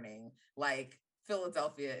returning. Like,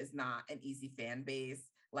 Philadelphia is not an easy fan base.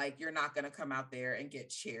 Like, you're not going to come out there and get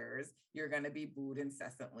cheers. You're going to be booed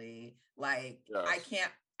incessantly. Like, yes.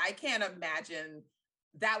 I can't imagine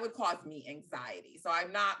that would cause me anxiety. So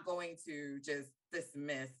I'm not going to just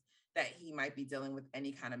dismiss that he might be dealing with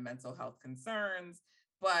any kind of mental health concerns.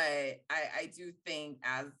 But I do think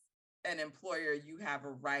as an employer, you have a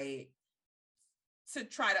right to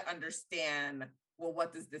try to understand, well,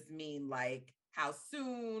 what does this mean? Like, how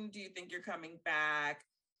soon do you think you're coming back?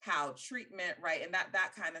 How treatment, right? And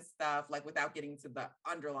that kind of stuff, like without getting to the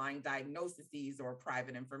underlying diagnoses or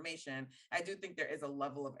private information, I do think there is a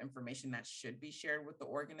level of information that should be shared with the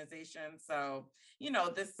organization. So,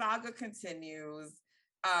 this saga continues.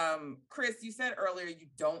 Chris, you said earlier you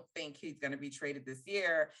don't think he's going to be traded this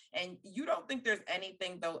year, and you don't think there's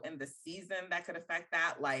anything though in the season that could affect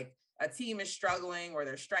that, like a team is struggling or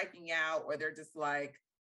they're striking out or they're just like,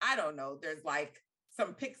 I don't know, there's like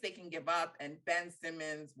some picks they can give up and Ben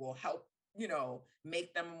Simmons will help,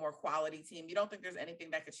 make them a more quality team. You don't think there's anything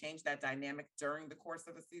that could change that dynamic during the course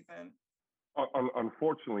of a season?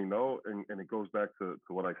 Unfortunately, no. And it goes back to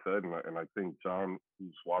what I said. And I think John,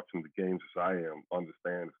 who's watching the games as I am,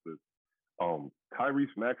 understands that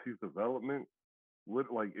Tyrese Maxey's development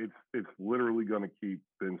Like it's literally going to keep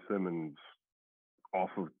Ben Simmons off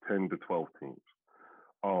of 10 to 12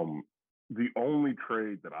 teams. The only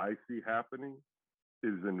trade that I see happening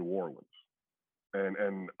is in New Orleans.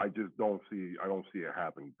 And I just don't see it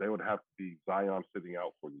happening. They would have to be Zion sitting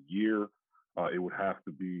out for the year. It would have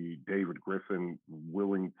to be David Griffin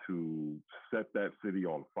willing to set that city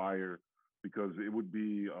on fire, because it would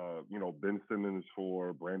be Ben Simmons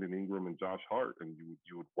for Brandon Ingram and Josh Hart, and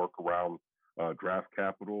you would work around draft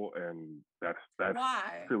capital, and that's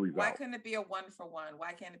why Philly's why out. couldn't it be a 1-for-1?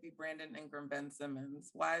 Why can't it be Brandon Ingram, Ben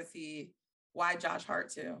Simmons? Why Josh Hart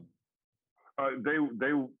too?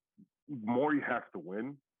 They Morey has to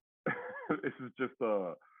win. This is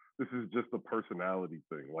just a personality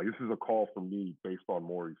thing. Like, this is a call from me based on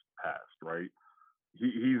Morey's past, right?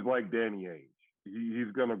 He's like Danny Ainge.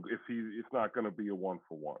 It's not gonna be a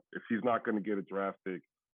 1-for-1. If he's not gonna get a draft pick,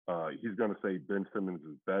 he's gonna say Ben Simmons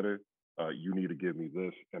is better. You need to give me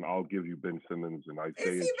this, and I'll give you Ben Simmons and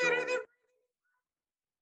Isaiah Is he better Joe. than?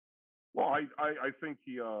 Well, I think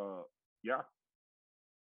he yeah.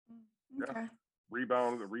 Okay. Yeah.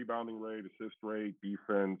 Rebounding rate, assist rate,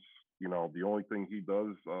 defense. The only thing he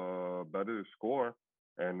does better is score,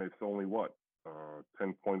 and it's only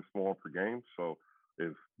 10 points more per game. So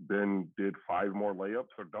if Ben did 5 more layups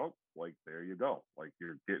or dunks, like, there you go. Like,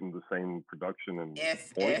 you're getting the same production and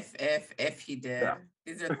If he did. Yeah.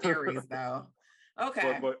 These are theories though.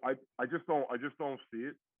 Okay. But I just don't see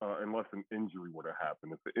it unless an injury were to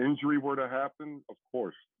happen. If the injury were to happen, of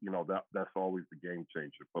course, that's always the game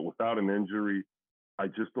changer. But without an injury, I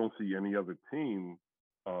just don't see any other team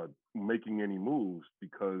making any moves,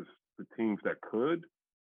 because the teams that could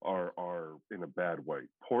are in a bad way.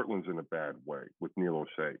 Portland's in a bad way with Neil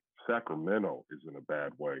O'Shea. Sacramento is in a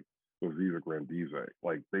bad way with Viva Grandize.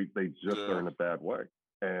 Like, they just are in a bad way.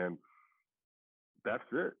 And that's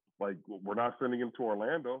it. Like, we're not sending him to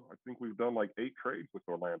Orlando. I think we've done like 8 trades with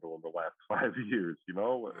Orlando in the last 5 years,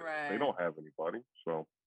 Right. They don't have anybody. So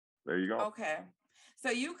there you go. Okay. So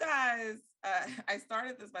you guys, I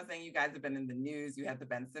started this by saying you guys have been in the news. You had the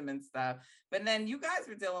Ben Simmons stuff, but then you guys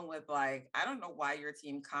were dealing with, like, I don't know why your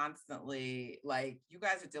team constantly, like, you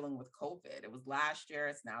guys are dealing with COVID. It was last year.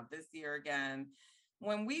 It's now this year again.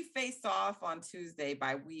 When we faced off on Tuesday,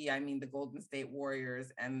 by we, I mean the Golden State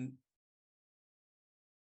Warriors and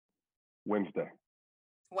Wednesday,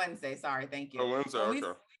 sorry, thank you. Oh, Wednesday,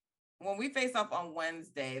 okay. When we face off on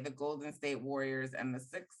Wednesday, the Golden State Warriors and the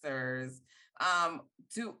Sixers,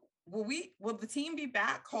 will the team be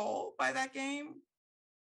back whole by that game?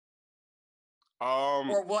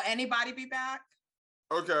 Or will anybody be back?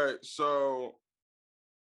 Okay, so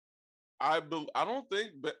I don't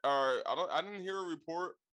think I didn't hear a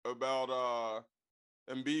report about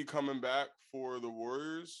Embiid coming back for the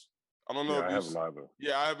Warriors. I don't know if I haven't either.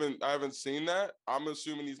 Yeah, I haven't seen that. I'm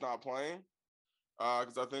assuming he's not playing,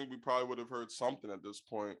 because I think we probably would have heard something at this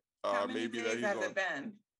point. How many days has it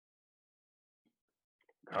been?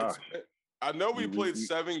 Gosh, I know we played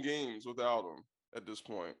 7 games without him at this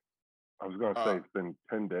point. I was gonna say it's been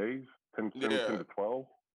 10 days, 10 to 12.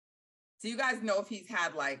 So you guys know if he's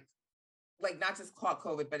had like not just caught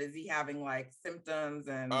COVID, but is he having like symptoms?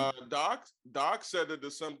 And Doc said that the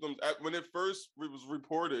symptoms when it first was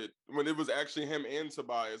reported, when it was actually him and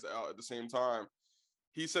Tobias out at the same time,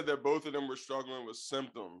 he said that both of them were struggling with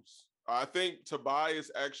symptoms. I think Tobias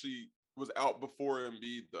actually was out before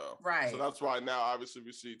Embiid though, right? So that's why now obviously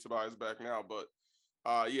we see Tobias back now. But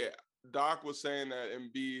yeah, Doc was saying that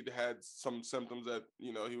Embiid had some symptoms that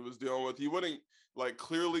he was dealing with. He wouldn't like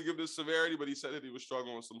clearly give the severity, but he said that he was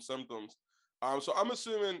struggling with some symptoms. So I'm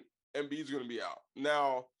assuming Embiid's going to be out.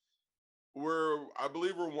 Now, I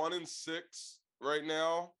believe we're 1-6 right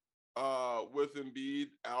now with Embiid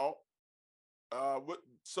out.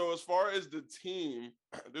 So as far as the team,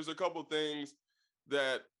 there's a couple things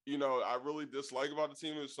that, I really dislike about the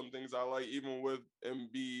team. There's some things I like even with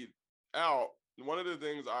Embiid out. One of the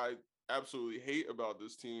things I absolutely hate about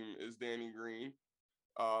this team is Danny Green.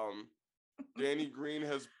 Danny Green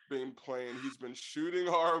has been playing. He's been shooting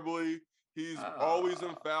horribly. He's always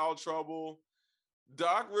in foul trouble.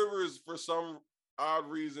 Doc Rivers, for some odd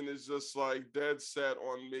reason, is just like dead set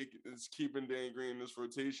on keeping Danny Green in this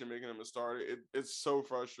rotation, making him a starter. It's so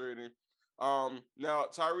frustrating. Now,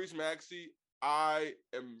 Tyrese Maxey, I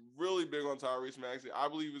am really big on Tyrese Maxey. I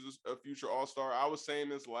believe he's a future All-Star. I was saying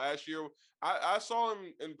this last year. I saw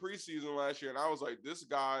him in preseason last year, and I was like, this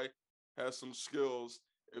guy has some skills.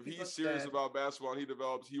 If he's serious about basketball and he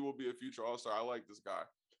develops, he will be a future All-Star. I like this guy.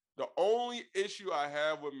 The only issue I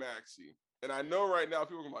have with Maxey, and I know right now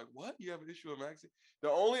people are like, what? You have an issue with Maxey? The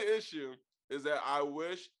only issue is that I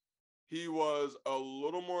wish he was a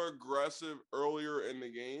little more aggressive earlier in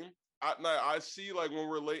the game. I see, like, when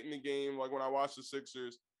we're late in the game, like when I watch the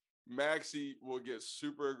Sixers, Maxey will get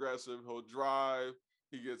super aggressive. He'll drive.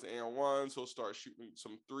 He gets and ones. He'll start shooting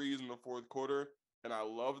some threes in the fourth quarter, and I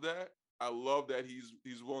love that. I love that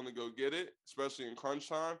he's willing to go get it, especially in crunch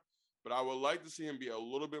time. But I would like to see him be a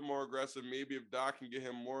little bit more aggressive. Maybe if Doc can get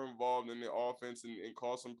him more involved in the offense and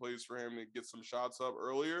call some plays for him to get some shots up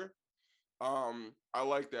earlier. I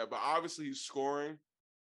like that. But obviously he's scoring.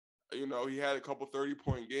 You know, he had a couple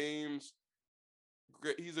 30-point games.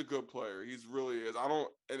 He's a good player. He's really is.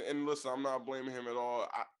 And listen, I'm not blaming him at all.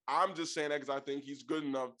 I'm just saying that because I think he's good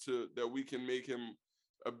enough that we can make him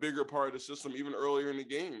a bigger part of the system even earlier in the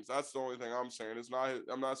games. That's the only thing I'm saying.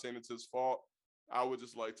 I'm not saying it's his fault. I would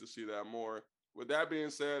just like to see that more. With that being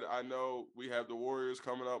said, I know we have the Warriors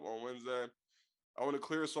coming up on Wednesday. I want to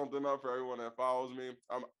clear something up for everyone that follows me.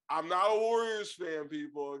 I'm not a Warriors fan,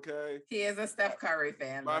 people, okay? He is a Steph Curry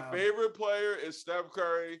fan, My favorite player is Steph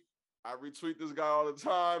Curry. I retweet this guy all the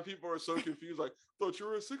time. People are so confused, like, I thought you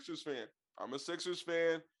were a Sixers fan. I'm a Sixers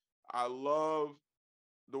fan. I love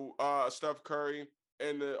the Steph Curry.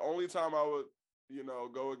 And the only time I would,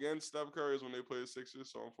 go against Steph Curry is when they play the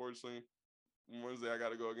Sixers. So, unfortunately, Wednesday I got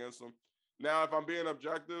to go against them. Now, if I'm being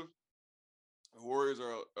objective, the Warriors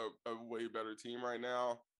are a way better team right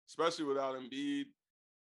now, especially without Embiid.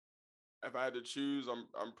 If I had to choose, I'm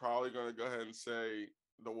probably going to go ahead and say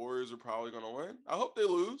the Warriors are probably going to win. I hope they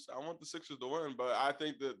lose. I want the Sixers to win, but I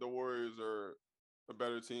think that the Warriors are a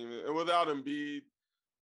better team. And without Embiid,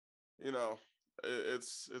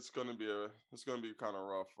 it's going to be kind of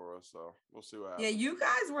rough for us. So we'll see what happens. Yeah, you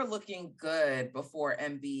guys were looking good before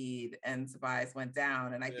Embiid and Tobias went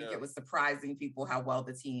down, and I think it was surprising people how well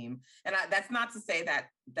the team. And that's not to say that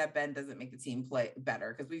Ben doesn't make the team play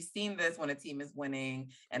better, because we've seen this when a team is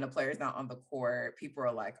winning and a player's not on the court. People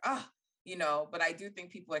are like, but I do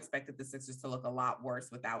think people expected the Sixers to look a lot worse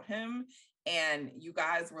without him, and you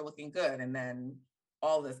guys were looking good, and then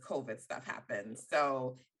all this COVID stuff happened.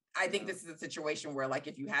 So I think this is a situation where, like,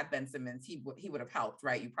 if you had Ben Simmons, he would have helped,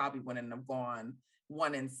 right? You probably wouldn't have gone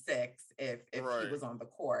 1-6 if he was on the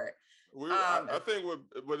court. I think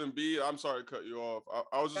with Embiid, I'm sorry to cut you off.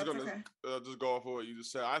 I was just going to just go off of what you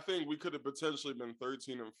just said. I think we could have potentially been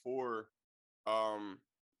 13-4,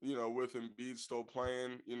 with Embiid still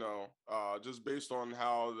playing, just based on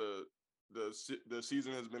how the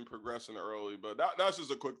season has been progressing early. But that's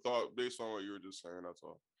just a quick thought based on what you were just saying. That's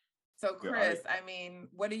all. So, Chris, I mean,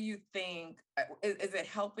 what do you think? Is it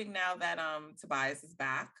helping now that Tobias is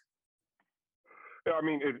back? Yeah, I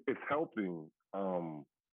mean, it's helping. I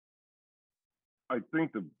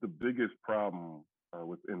think the biggest problem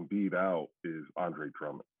with Embiid out is Andre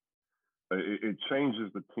Drummond. It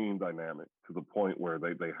changes the team dynamic to the point where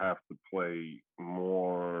they have to play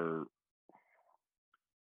more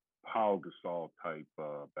Pau Gasol type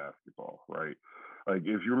basketball, right? Like,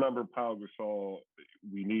 if you remember Pau Gasol,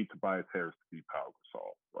 we need Tobias Harris to be Pau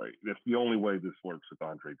Gasol, right? That's the only way this works with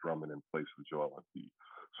Andre Drummond in place of Joel Embiid.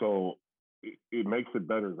 So it makes it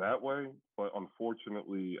better that way, but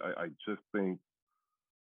unfortunately, I just think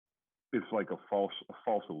it's like a false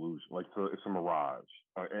illusion. Like, it's a mirage.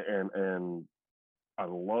 And I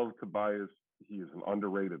love Tobias. He is an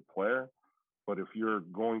underrated player. But if you're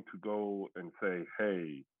going to go and say,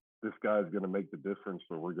 hey, this guy's going to make the difference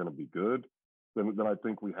or we're going to be good, then I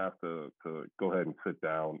think we have to go ahead and sit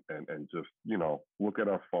down and just, look at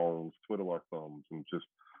our phones, twiddle our thumbs, and just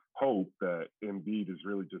hope that Embiid is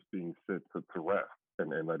really just being fit to rest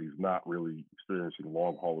and that he's not really experiencing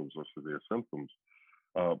long haulers or severe symptoms.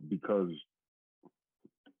 Because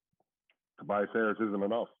Tobias Harris isn't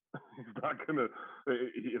enough. He's not gonna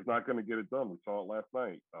get it done. We saw it last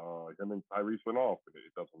night. Him and Tyrese went off.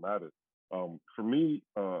 It doesn't matter. For me,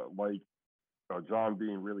 John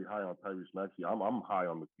being really high on Tyrese Maxey, I'm high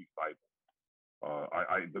on Matisse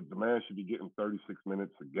Thybulle. The man should be getting 36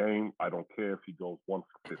 minutes a game. I don't care if he goes 1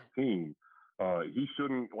 for 15. He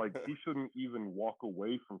shouldn't even walk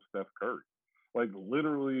away from Steph Curry. Like,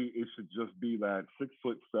 literally, it should just be that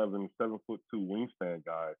 6'7", 7'2" wingspan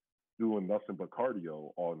guy doing nothing but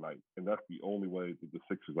cardio all night, and that's the only way that the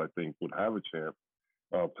Sixers, I think, would have a chance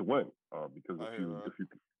to win. Because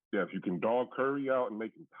if you can dog Curry out and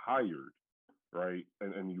make him tired, right,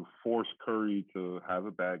 and you force Curry to have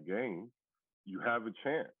a bad game, you have a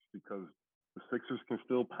chance, because the Sixers can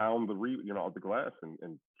still pound the glass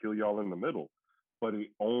and kill y'all in the middle. But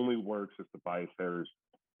it only works if Tobias Harris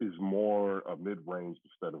is more a mid-range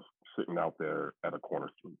instead of sitting out there at a corner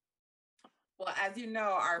three. Well, as you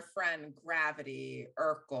know, our friend Gravity,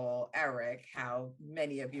 Urkel, Eric, how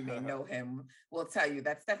many of you may know him, will tell you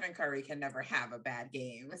that Stephen Curry can never have a bad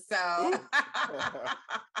game. So,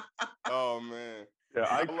 oh man. Yeah,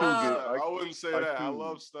 I wouldn't say that. I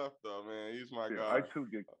love Steph though, man. He's my guy. I too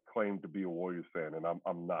get claimed to be a Warriors fan, and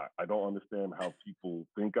I'm not. I don't understand how people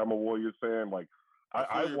think I'm a Warriors fan. Like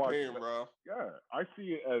I watch, pain, bro. Yeah, I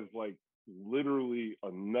see it as like literally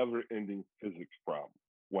a never-ending physics problem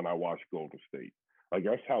when I watch Golden State. Like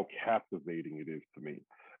that's how captivating it is to me,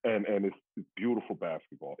 and it's beautiful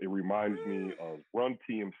basketball. It reminds me of Run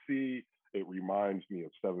TMC. It reminds me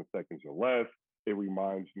of 7 Seconds or Less. It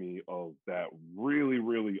reminds me of that really,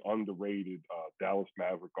 really underrated Dallas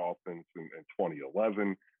Maverick offense in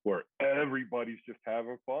 2011, where everybody's just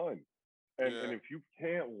having fun. And if you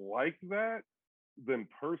can't like that, then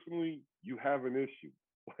personally, you have an issue.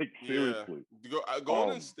 Like, seriously. Yeah.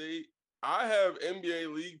 Golden State, I have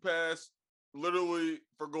NBA League Pass literally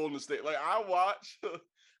for Golden State. Like, I watch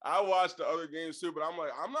the other games too, but I'm like,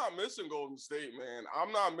 I'm not missing Golden State, man.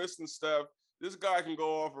 I'm not missing Steph. This guy can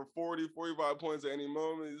go off for 40, 45 points at any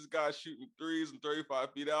moment. This guy's shooting threes and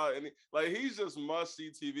 35 feet out. And he's just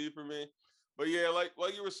must-see TV for me. But yeah, like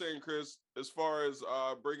you were saying, Chris, as far as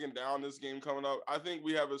breaking down this game coming up, I think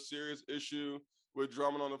we have a serious issue with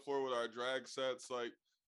Drummond on the floor with our drag sets. Like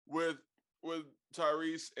with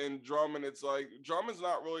Tyrese and Drummond, it's like Drummond's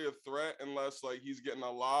not really a threat unless like he's getting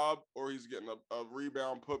a lob or he's getting a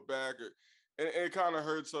rebound put back. And it kind of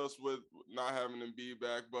hurts us with not having Embiid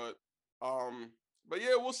back. But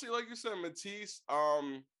yeah, we'll see. Like you said, Matisse,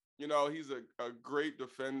 he's a great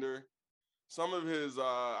defender. Some of his,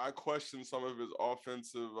 I question some of his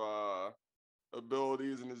offensive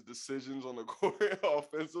abilities and his decisions on the court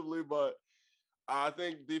offensively, but I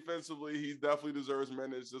think defensively, he definitely deserves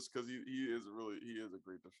minutes just because he is a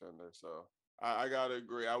great defender. So I gotta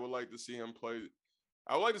agree. I would like to see him play.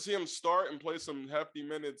 I would like to see him start and play some hefty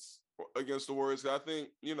minutes against the Warriors. I think,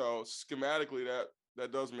 schematically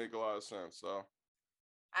that does make a lot of sense. So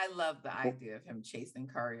I love the idea of him chasing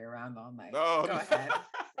Curry around all night. No, Go ahead.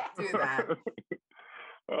 Do that.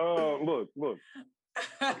 Look.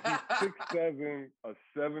 He's 6'7", a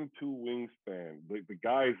 7'2" wingspan. The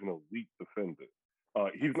guy is an elite defender.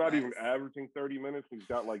 He's not even averaging 30 minutes. He's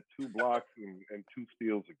got like 2 blocks and 2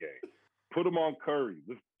 steals a game. Put him on Curry.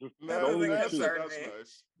 That's nice. We'll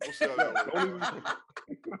see how that works.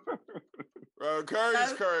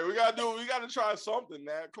 Curry's Curry. We gotta try something,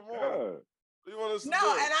 Nat. Come on. Yeah. No,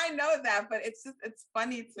 and I know that, but it's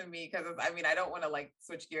funny to me because I don't want to like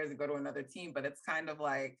switch gears and go to another team, but it's kind of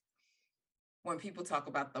like when people talk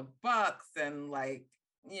about the Bucks and like,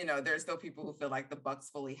 there's still people who feel like the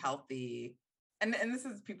Bucks fully healthy. And this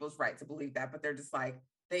is people's right to believe that, but they're just like,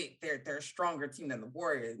 they're a stronger team than the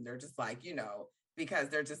Warriors. And they're just like, because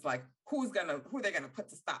they're just like, who are they gonna put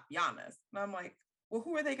to stop Giannis? And I'm like, well,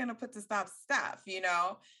 who are they gonna put to stop Steph? And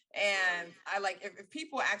I like if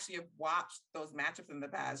people actually have watched those matchups in the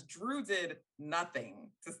past, Drew did nothing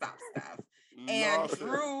to stop Steph. And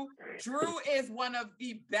Drew is one of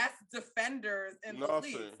the best defenders in the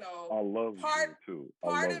league. So I love Drew too.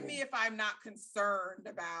 Part of me, if I'm not concerned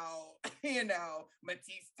about,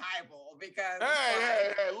 Matisse Thybulle, because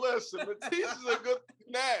hey, listen, Matisse is a good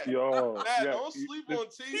Nat. Don't sleep on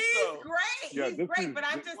Matisse. He's great. He's great, but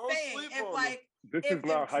I'm just saying, if like this is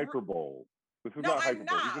not hyperbole. This is not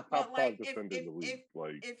hyperbole. He's a top 5 defender in the league.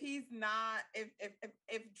 If he's not,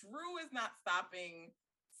 if Drew is not stopping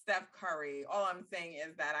Steph Curry, all I'm saying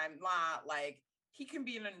is that I'm not like, he can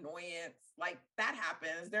be an annoyance. Like that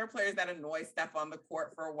happens. There are players that annoy Steph on the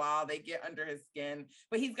court for a while. They get under his skin,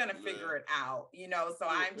 but he's gonna figure it out, So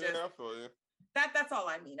I'm just that's all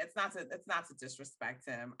I mean. It's not to disrespect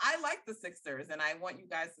him. I like the Sixers and I want you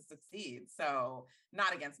guys to succeed. So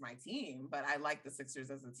not against my team, but I like the Sixers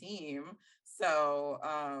as a team. So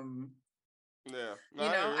I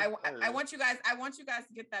want you guys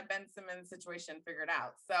to get that Ben Simmons situation figured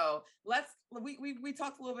out. So we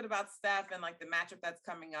talked a little bit about Steph and like the matchup that's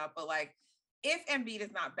coming up, but like if Embiid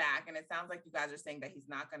is not back, and it sounds like you guys are saying that he's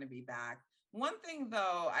not going to be back. One thing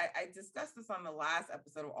though, I discussed this on the last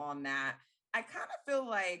episode of All Nat. I kind of feel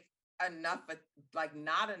like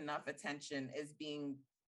not enough attention is being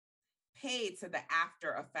paid to the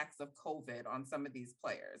after effects of COVID on some of these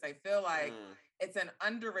players. I feel like it's an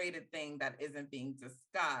underrated thing that isn't being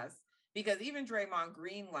discussed, because even Draymond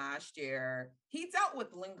Green last year, he dealt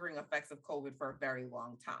with lingering effects of COVID for a very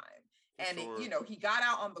long time. And, he got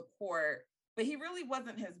out on the court, but he really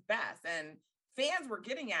wasn't his best. And fans were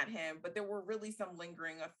getting at him, but there were really some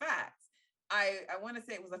lingering effects. I want to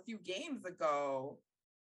say it was a few games ago,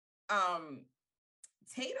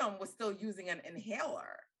 Tatum was still using an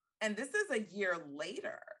inhaler. And this is a year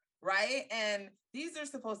later, right? And these are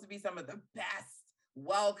supposed to be some of the best,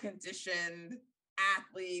 well-conditioned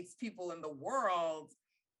athletes, people in the world.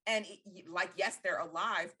 And like, yes, they're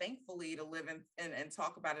alive, thankfully, to live and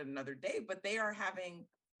talk about it another day, but they are having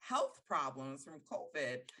health problems from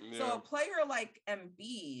COVID. Yeah. So a player like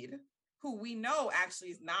Embiid, who we know actually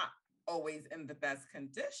is not always in the best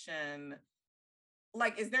condition,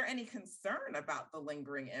 like, is there any concern about the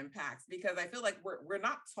lingering impacts? Because I feel like we're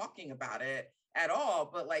not talking about it at all,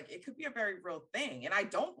 but like, it could be a very real thing. And I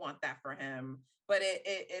don't want that for him, but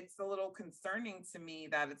it's a little concerning to me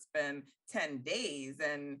that it's been 10 days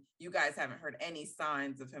and you guys haven't heard any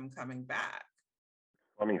signs of him coming back.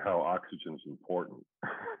 Funny how oxygen's important.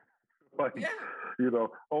 Like, yeah. You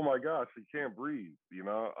know, oh my gosh, he can't breathe, you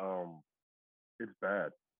know? It's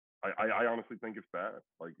bad. I honestly think it's bad.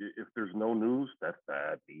 Like, if there's no news, that's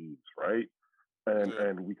bad news, right?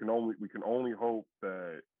 And we can only hope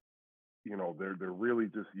that, you know, they're really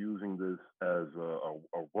just using this as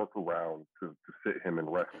a workaround to sit him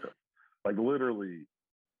and rest him. Like, literally,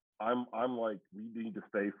 I'm like, we need to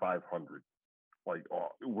stay 500. Like,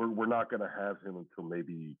 we're not gonna have him until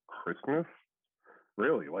maybe Christmas.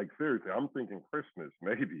 Really, like, seriously, I'm thinking Christmas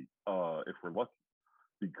maybe, if we're lucky,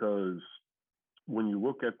 because when you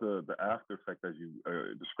look at the after effect as you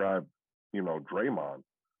described, you know, Draymond,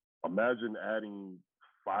 imagine adding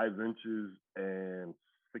 5 inches and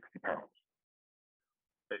 60 pounds.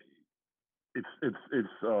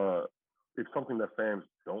 It's something that fans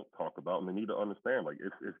don't talk about, and they need to understand. Like,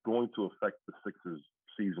 it's going to affect the Sixers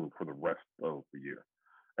season for the rest of the year.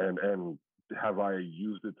 And have I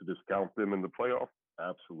used it to discount them in the playoffs?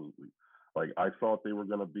 Absolutely. Like, I thought they were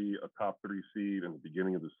going to be a top 3 seed in the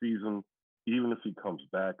beginning of the season. Even if he comes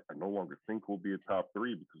back, I no longer think we'll be a top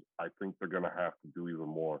 3 because I think they're going to have to do even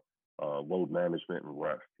more load management and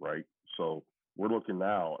rest, right? So we're looking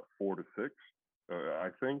now at 4 to 6, I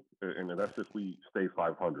think, and that's if we stay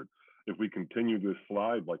 500. If we continue this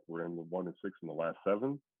slide like we're in the 1 and 6 in the last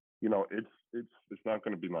 7, you know, it's not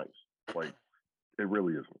going to be nice. Like, it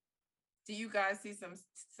really isn't. Do you guys see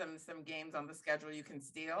some games on the schedule you can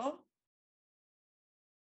steal?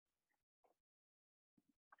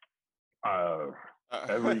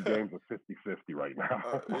 Every game's a 50-50 right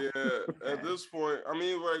now. Yeah, at this point, I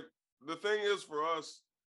mean, like, the thing is for us,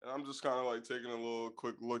 and I'm just kind of like taking a little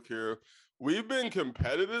quick look here, we've been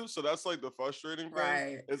competitive, so that's like the frustrating thing.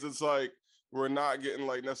 Right. Is it's like we're not getting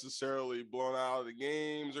like necessarily blown out of the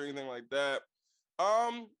games or anything like that.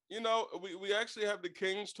 You know, we actually have the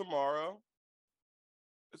Kings tomorrow.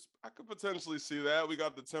 I could potentially see that. We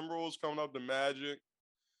got the Timberwolves coming up, the Magic.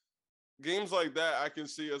 Games like that, I can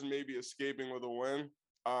see us maybe escaping with a win.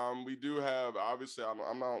 We do have, obviously, I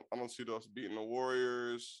don't see us beating the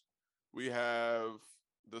Warriors. We have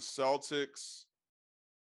the Celtics,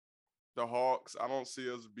 the Hawks. I don't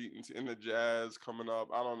see us beating in the Jazz coming up.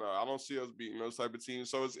 I don't know. I don't see us beating those type of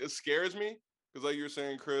teams. So it scares me because, like you were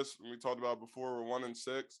saying, Chris, we talked about before, we're 1 and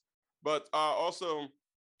 6. But also,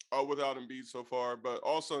 without Embiid so far, but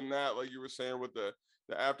also Nat, like you were saying, with the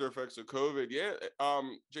after effects of COVID. Yeah.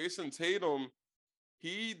 Jason Tatum,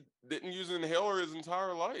 he didn't use an inhaler his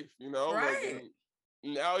entire life, you know, right. Like,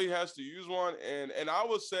 now he has to use one. And I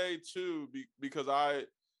would say too, because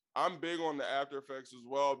I'm big on the after effects as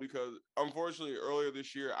well, because unfortunately earlier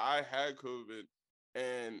this year I had COVID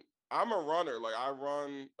and I'm a runner. Like, I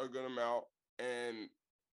run a good amount and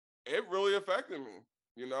it really affected me,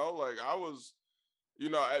 you know, like I was, you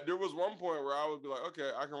know, there was one point where I would be like, okay,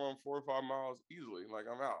 I can run 4 or 5 miles easily. Like,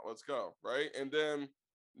 I'm out. Let's go. Right. And then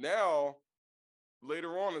now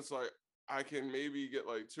later on, it's like I can maybe get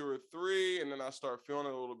like 2 or 3, and then I start feeling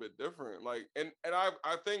it a little bit different. Like, and I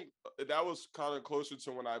think that was kind of closer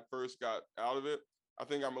to when I first got out of it. I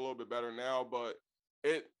think I'm a little bit better now, but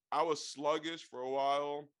I was sluggish for a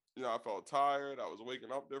while. You know, I felt tired. I was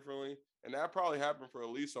waking up differently. And that probably happened for at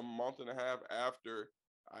least a month and a half after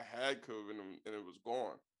I had COVID and it was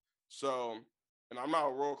gone. So, and I'm not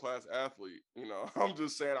a world-class athlete, you know, I'm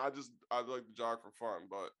just saying, I like to jog for fun,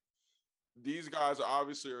 but these guys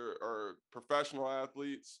obviously are professional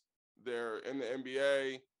athletes. They're in the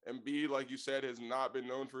NBA. Embiid, like you said, has not been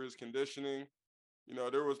known for his conditioning. You know,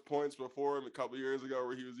 there was points before him a couple of years ago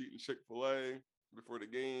where he was eating Chick-fil-A before the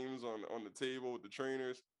games on the table with the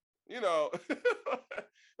trainers. You know,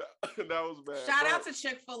 that was bad. Shout out to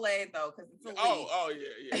Chick-fil-A though, because it's elite. Oh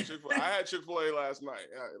yeah, Chick-fil-A. I had Chick-fil-A last night.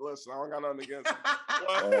 Listen, I don't got nothing against it.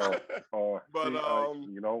 But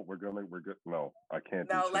you know, we're good. No, I can't.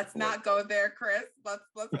 No, let's not go there, Chris. Let's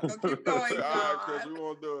keep going. All right, Chris, we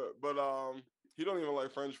won't do it. But he don't even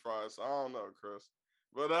like French fries. So I don't know, Chris.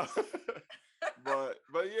 But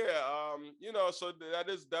but yeah, so that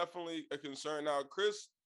is definitely a concern. Now, Chris,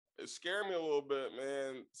 it scared me a little bit,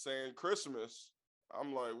 man, saying Christmas.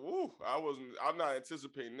 I'm like, woo, I'm not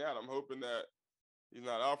anticipating that. I'm hoping that he's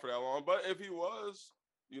not out for that long. But if he was,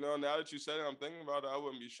 now that you said it, I'm thinking about it, I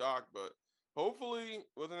wouldn't be shocked. But hopefully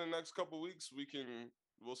within the next couple of weeks,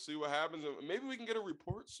 we'll see what happens. And maybe we can get a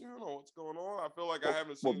report soon on what's going on. I feel like I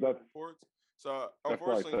haven't seen the reports. So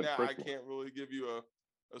unfortunately, now I can't really give you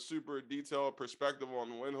a super detailed perspective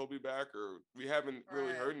on when he'll be back, or we haven't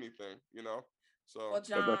really heard anything, So well,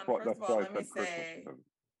 John, first of all, let me say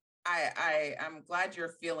I'm glad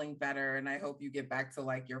you're feeling better, and I hope you get back to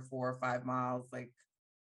like your 4 or 5 miles like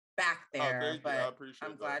back there. But I appreciate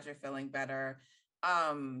I'm glad you're feeling better.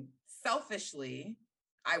 Selfishly,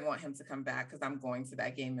 I want him to come back because I'm going to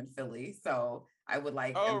that game in Philly. So I would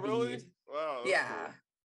like Embiid. Really? Wow. Yeah. Cool.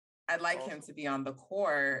 I'd like him to be on the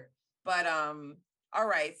court. But all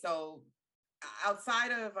right. So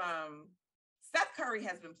outside of Steph Curry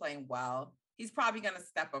has been playing well. He's probably going to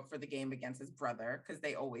step up for the game against his brother because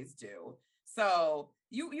they always do. So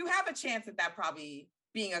you have a chance at that probably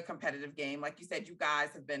being a competitive game. Like you said, you guys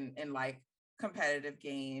have been in like competitive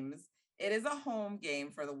games. It is a home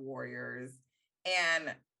game for the Warriors.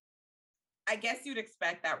 And I guess you'd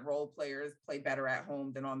expect that role players play better at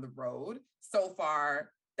home than on the road. So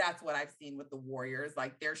far, that's what I've seen with the Warriors.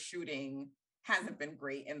 Like their shooting hasn't been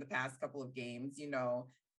great in the past couple of games.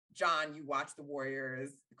 John, you watch the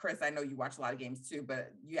Warriors. Chris, I know you watch a lot of games too,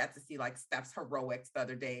 but you had to see like Steph's heroics the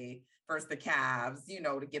other day versus the Cavs,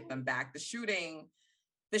 to get them back. The shooting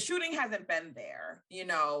hasn't been there,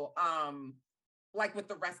 like with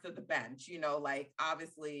the rest of the bench, like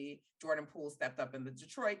obviously Jordan Poole stepped up in the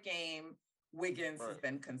Detroit game. Wiggins has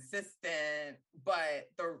been consistent, but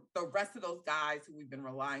the rest of those guys who we've been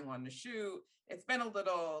relying on to shoot, it's been a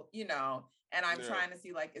little, and I'm trying to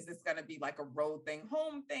see like, is this going to be like a road thing,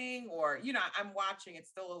 home thing, or, I'm watching, it's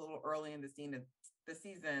still a little early in the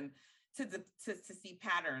season to see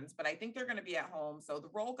patterns, but I think they're going to be at home. So the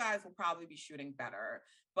role guys will probably be shooting better,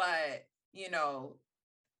 but,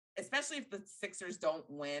 especially if the Sixers don't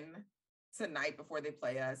win tonight before they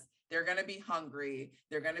play us, they're going to be hungry.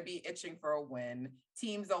 They're going to be itching for a win.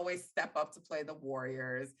 Teams always step up to play the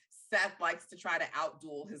Warriors. Seth likes to try to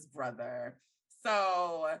outduel his brother.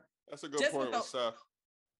 So that's a good point with Seth.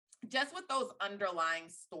 Just with those underlying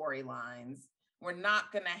storylines, we're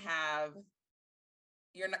not going to have,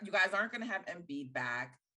 you guys aren't going to have Embiid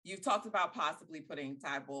back. You've talked about possibly putting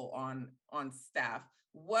Thybulle on Steph.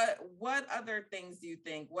 What other things do you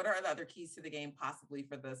think? What are the other keys to the game possibly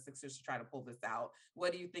for the Sixers to try to pull this out?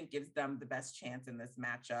 What do you think gives them the best chance in this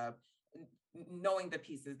matchup, knowing the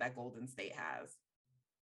pieces that Golden State has?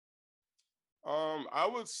 I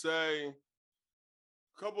would say a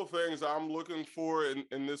couple of things I'm looking for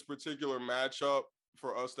in this particular matchup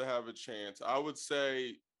for us to have a chance. I would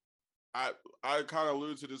say I kind of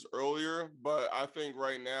alluded to this earlier, but I think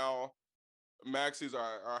right now Maxey's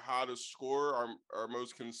our hottest scorer, our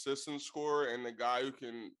most consistent scorer, and the guy who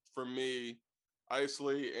can, for me,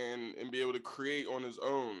 isolate and be able to create on his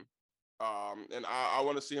own. And I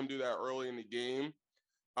want to see him do that early in the game.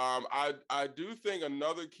 I do think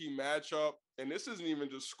another key matchup, and this isn't even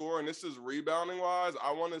just scoring, this is rebounding wise.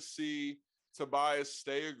 I want to see Tobias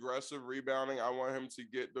stay aggressive rebounding. I want him to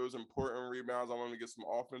get those important rebounds. I want him to get some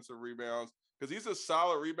offensive rebounds because he's a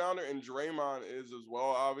solid rebounder, and Draymond is as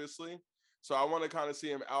well, obviously. So I want to kind of see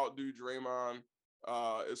him outdo Draymond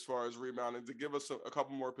as far as rebounding to give us a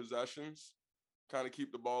couple more possessions, kind of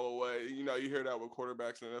keep the ball away. You hear that with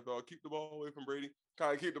quarterbacks in the NFL, keep the ball away from Brady,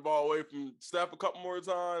 kind of keep the ball away from Steph a couple more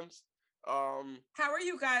times. How are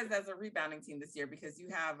you guys as a rebounding team this year? Because you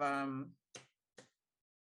have,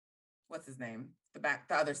 what's his name? The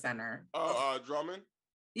other center. Drummond?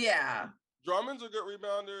 Yeah. Drummond's a good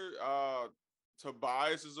rebounder.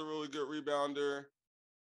 Tobias is a really good rebounder.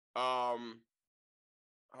 I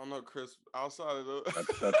don't know, Chris. Outside of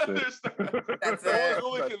that's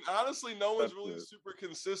it. Honestly, no one's really super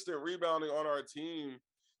consistent rebounding on our team.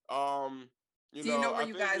 Do you know where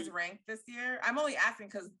you guys rank this year? I'm only asking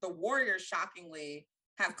because the Warriors, shockingly,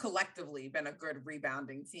 have collectively been a good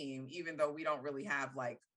rebounding team, even though we don't really have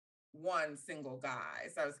like one single guy.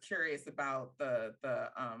 So I was curious about the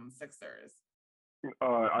Sixers.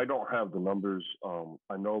 I don't have the numbers.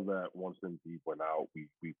 I know that once Embiid went out, we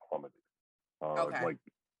plummeted. Okay. Like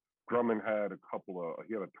Drummond had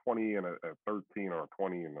he had a 20 and a 13 or a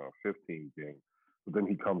 20 and a 15 game, but then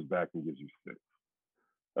he comes back and gives you 6.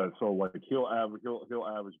 So like he'll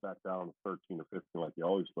average back down to 13 or 15 like he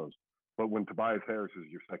always does. But when Tobias Harris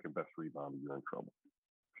is your second best rebounder, you're in trouble.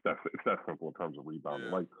 It's that simple in terms of rebounding.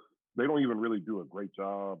 Yeah. Like they don't even really do a great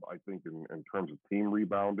job, I think, in terms of team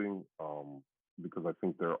rebounding, because I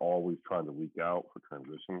think they're always trying to leak out for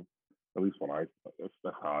transition. At least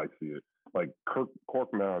that's how I see it. Like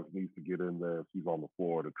Korkmaz needs to get in there if he's on the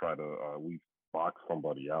floor to try to at least box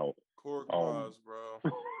somebody out. Korkmaz, bro.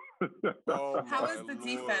 Oh, how is the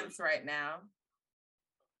defense right now?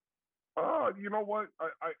 You know what?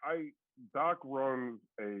 Doc runs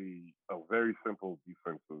a very simple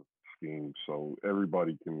defensive scheme, so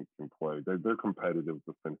everybody can play. They're competitive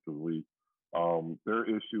defensively. Their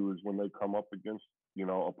issue is when they come up against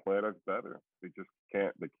a player that's better. They just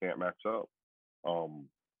can't match up.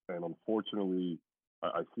 And unfortunately,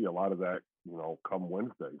 I see a lot of that come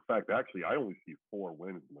Wednesday. In fact, actually, I only see 4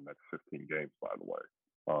 wins in the next 15 games. By the way,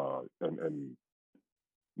 and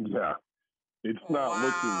yeah, it's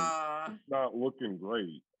not looking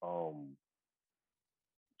great.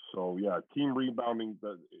 So yeah, team rebounding.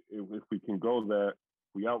 If we can go that,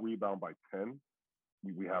 if we out rebound by 10,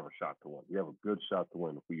 we have a shot to win. We have a good shot to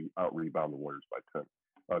win if we out rebound the Warriors by 10,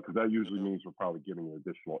 because that usually means we're probably getting an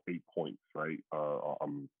additional 8 points, right?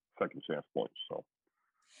 Second chance points. So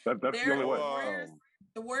that's the only way.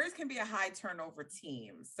 The Warriors can be a high turnover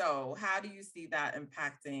team. So how do you see that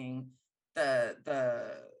impacting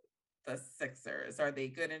the Sixers? Are they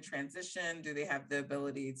good in transition? Do they have the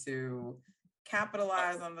ability to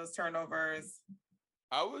capitalize on those turnovers?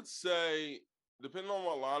 I would say, depending on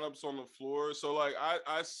what lineups on the floor. So like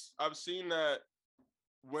I've seen that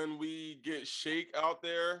when we get Shake out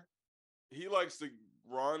there, he likes to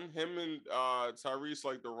run. Him and Tyrese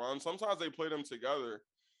like to run. Sometimes they play them together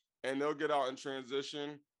and they'll get out in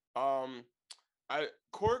transition. Korkmaz,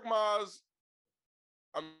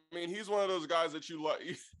 I mean, he's one of those guys that you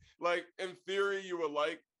like in theory you would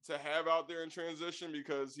like to have out there in transition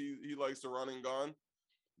because he likes to run and gun.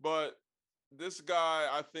 But this guy,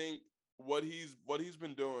 I think what he's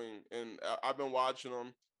been doing, and I've been watching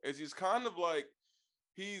him, is he's kind of like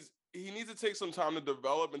he needs to take some time to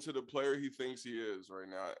develop into the player he thinks he is right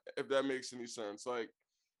now, if that makes any sense. Like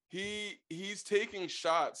he's taking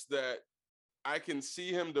shots that I can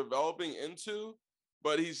see him developing into,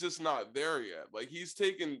 but he's just not there yet. Like he's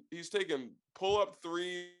taking pull-up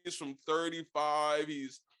threes from 35.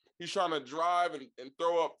 He's trying to drive and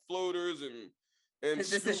throw up floaters and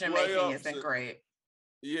his decision making isn't great.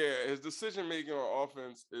 Yeah, his decision making on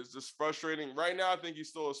offense is just frustrating. Right now, I think he's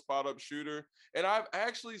still a spot up shooter. And I've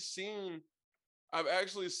actually seen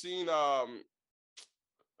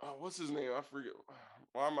what's his name? I forget.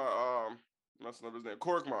 Why am I messing up his name?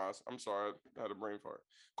 Korkmaz. I'm sorry, I had a brain fart.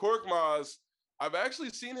 Korkmaz, I've actually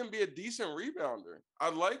seen him be a decent rebounder. I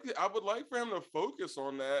would like for him to focus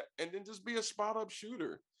on that and then just be a spot up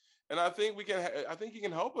shooter. And I think he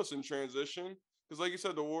can help us in transition. Because like you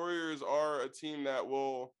said, the Warriors are a team that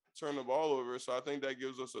will turn the ball over. So I think that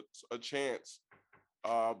gives us a chance.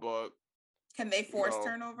 But can they force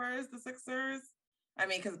turnovers, the Sixers? I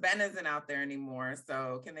mean, because Ben isn't out there anymore.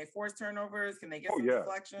 So can they force turnovers? Can they get some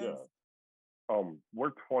deflections? Yeah.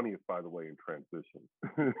 We're 20th, by the way, in transition.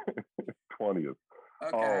 20th.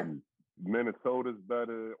 Okay. Minnesota's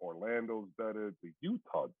better. Orlando's better. The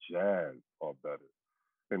Utah Jazz are better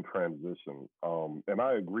in transition. And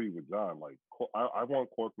I agree with John. Like, I want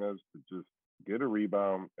Korkmaz to just get a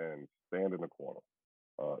rebound and stand in the corner.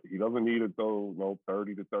 He doesn't need to throw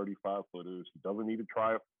 30 to 35 footers. He doesn't need to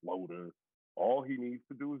try a floater. All he needs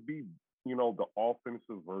to do is be, the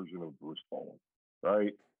offensive version of Bruce Bowen,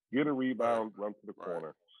 right? Get a rebound, run to the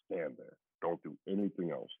corner, stand there. Don't do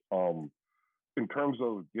anything else. In terms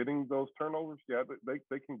of getting those turnovers, yeah,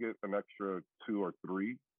 they can get an extra 2 or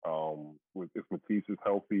 3. If Matisse is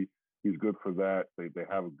healthy, he's good for that. They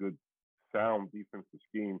have a good, sound defensive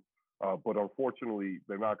scheme, but unfortunately,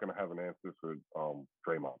 they're not going to have an answer for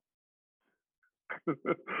Draymond.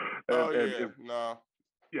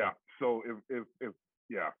 Yeah. So if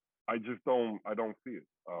I just don't see it.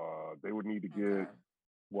 They would need to get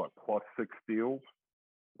 +6 steals,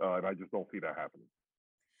 and I just don't see that happening.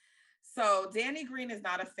 So Danny Green is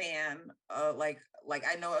not a fan. Like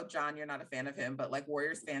I know, John, you're not a fan of him, but like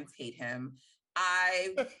Warriors fans hate him.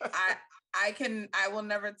 I will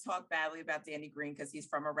never talk badly about Danny Green because he's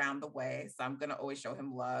from around the way. So I'm going to always show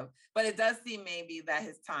him love. But it does seem maybe that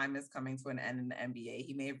his time is coming to an end in the NBA.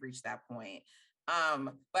 He may have reached that point.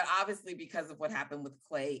 But obviously because of what happened with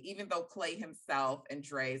Klay, even though Klay himself and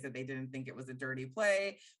Dre said they didn't think it was a dirty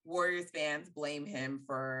play, Warriors fans blame him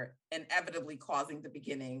for inevitably causing the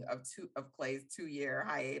beginning of Klay's 2-year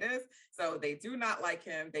hiatus. So they do not like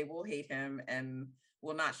him. They will hate him and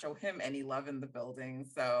will not show him any love in the building.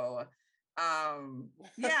 So,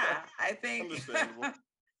 I think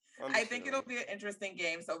I think it'll be an interesting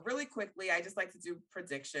game. So really quickly, I just like to do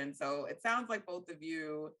predictions. So it sounds like both of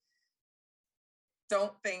you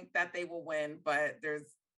don't think that they will win, but there's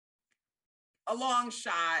a long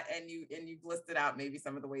shot, and you've listed out maybe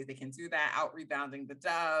some of the ways they can do that. Out rebounding the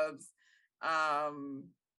Dubs. Out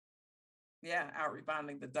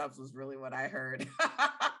rebounding the Dubs was really what I heard.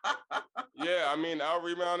 Yeah, I mean, out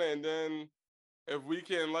rebounding, and then if we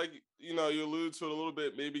can, like, you alluded to it a little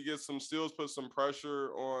bit, maybe get some steals, put some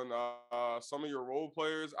pressure on some of your role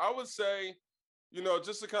players. I would say,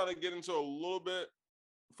 just to kind of get into a little bit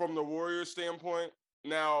from the Warriors standpoint.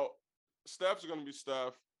 Now, Steph's going to be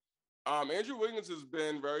Steph. Andrew Wiggins has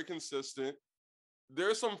been very consistent.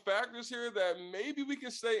 There's some factors here that maybe we can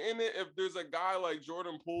stay in it if there's a guy like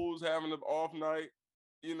Jordan Poole's having an off night.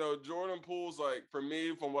 Jordan Poole's, like, for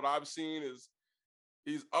me, from what I've seen, is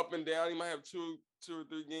he's up and down. He might have two or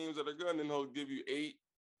three games that are good, and then he'll give you 8,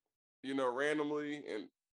 randomly. And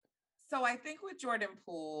so I think with Jordan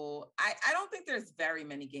Poole, I don't think there's very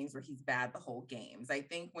many games where he's bad the whole games. I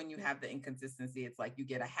think when you have the inconsistency, it's like you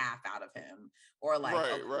get a half out of him or like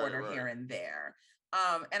a quarter here and there.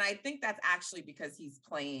 And I think that's actually because he's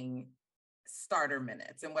playing starter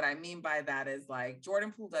minutes. And what I mean by that is, like,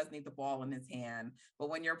 Jordan Poole does need the ball in his hand, but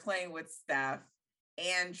when you're playing with Steph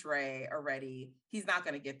and Dre already, he's not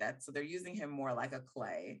going to get that. So they're using him more like a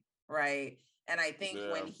Clay, right? And I think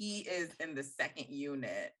when he is in the second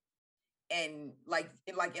unit, and like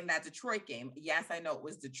in that Detroit game, yes, I know it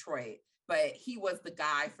was Detroit, but he was the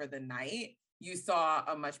guy for the night. You saw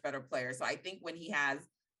a much better player. So I think when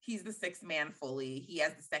he's the sixth man fully, he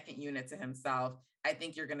has the second unit to himself, I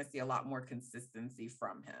think you're going to see a lot more consistency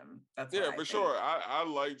from him. That's what I think. Sure. I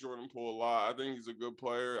like Jordan Poole a lot. I think he's a good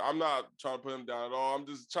player. I'm not trying to put him down at all. I'm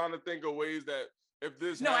just trying to think of ways that if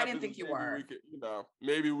this happens, I didn't think you were. We could,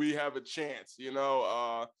 maybe we have a chance,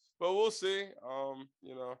 but we'll see.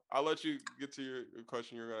 I'll let you get to your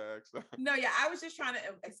question you're going to ask. No, yeah, I was just trying to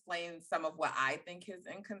explain some of what I think his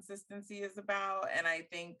inconsistency is about. And I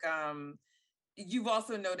think you've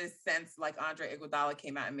also noticed since, like, Andre Iguodala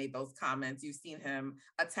came out and made those comments, you've seen him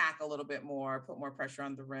attack a little bit more, put more pressure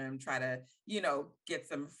on the rim, try to, get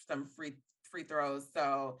some free throws.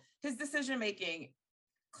 So his decision-making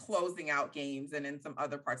closing out games and in some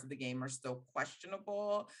other parts of the game are still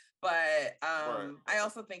questionable, but I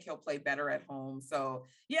also think he'll play better at home. So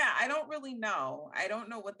yeah, I don't really know. I don't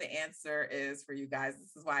know what the answer is for you guys.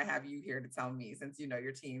 This is why I have you here to tell me, since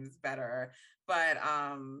your team's better. But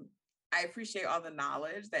I appreciate all the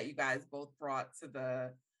knowledge that you guys both brought to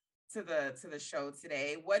the show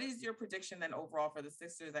today. What is your prediction then overall for the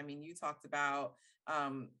Sixers? I mean, you talked about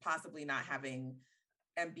possibly not having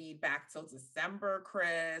Embiid back till December,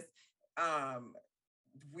 Chris.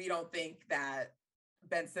 We don't think that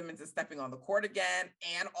Ben Simmons is stepping on the court again,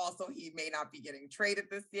 and also he may not be getting traded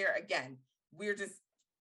this year. Again, we're just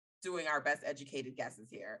doing our best educated guesses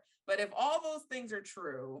here. But if all those things are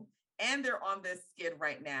true and they're on this skid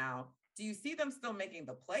right now, do you see them still making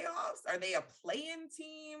the playoffs? Are they a play-in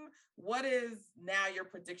team? What is now your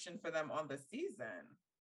prediction for them on the season?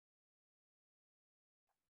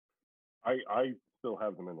 I still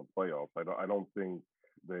have them in the playoffs. I don't think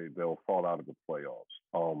they'll fall out of the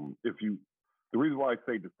playoffs. The reason why I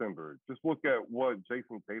say December, just look at what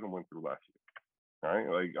Jason Tatum went through last year, right?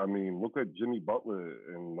 Like, I mean, look at Jimmy Butler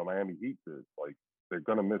and the Miami Heat did. Like, they're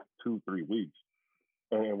gonna miss 2-3 weeks,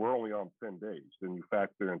 and we're only on 10 days. Then you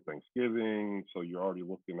factor in Thanksgiving, so you're already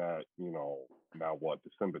looking at now what,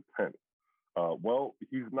 December 10th. Well,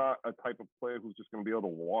 he's not a type of player who's just going to be able to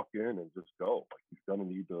walk in and just go. Like, he's going to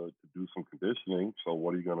need to do some conditioning. So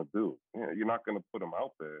what are you going to do? You're not going to put him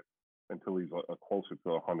out there until he's closer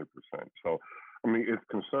to 100%. So, I mean, it's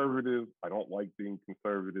conservative. I don't like being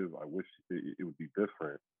conservative. I wish it would be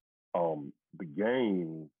different. The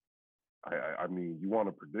game, I mean, you want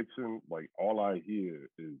a prediction? Like, all I hear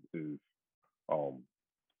is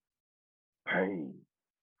pain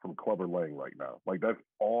from Clubber Lang right now. Like, that's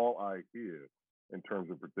all I hear in terms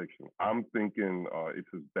of prediction. I'm thinking it's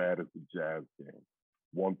as bad as the Jazz game.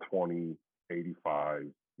 120, 85,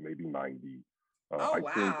 maybe 90.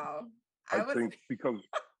 Wow. I think because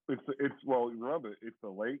it's well, remember, it's a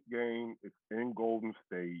late game. It's in Golden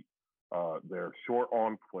State. They're short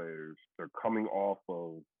on players. They're coming off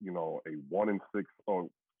of, a 1-6 or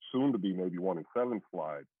soon to be maybe 1-7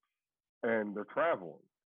 slide. And they're traveling.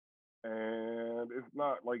 And it's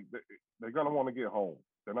not like they're going to want to get home.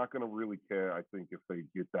 They're not going to really care, I think, if they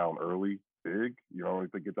get down early, big,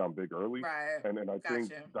 if they get down big early. Right. And I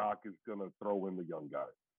think Doc is going to throw in the young guy.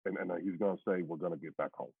 And he's going to say, we're going to get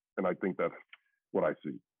back home. And I think that's what I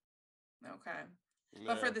see. Okay.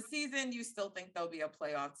 But for the season, you still think they'll be a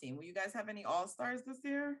playoff team. Will you guys have any All-Stars this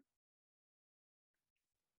year?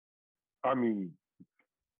 I mean,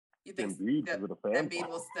 you think Embiid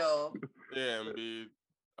will still? Yeah, Embiid.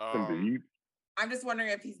 Embiid. I'm just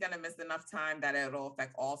wondering if he's going to miss enough time that it'll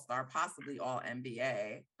affect All-Star, possibly All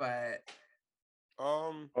NBA. But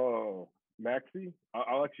Maxey,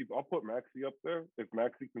 I'll put Maxey up there. If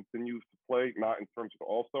Maxey continues to play, not in terms of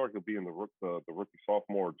All-Star, he'll be in the rookie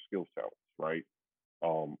sophomore skills challenge, right?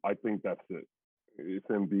 I think that's it. It's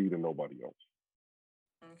Embiid and nobody else.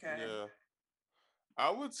 Okay. Yeah. I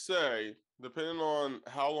would say, depending on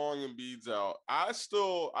how long Embiid's out, I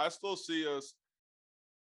still see us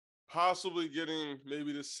possibly getting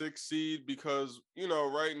maybe the 6th seed because,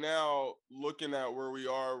 right now, looking at where we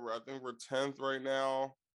are, I think we're 10th right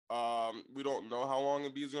now. We don't know how long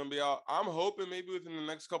Embiid's going to be out. I'm hoping maybe within the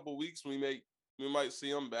next couple of weeks we might see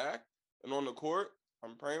him back and on the court.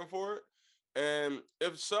 I'm praying for it. And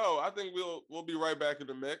if so, I think we'll be right back in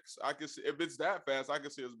the mix. I can see if it's that fast, I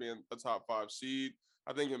can see us being a top 5 seed.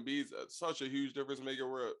 I think Embiid's such a huge difference maker.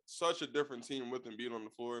 We're such a different team with Embiid on the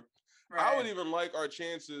floor. Right. I would even like our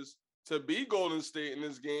chances to beat Golden State in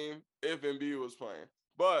this game if Embiid was playing.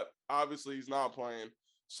 But obviously he's not playing.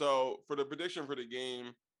 So for the prediction for the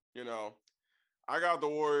game, I got the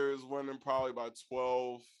Warriors winning probably by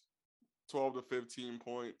 12 to 15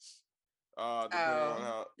 points. You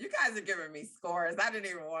guys are giving me scores. I didn't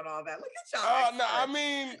even want all that. Look at y'all. No, I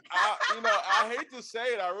mean, I hate to say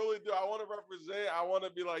it. I really do. I want to represent. I want to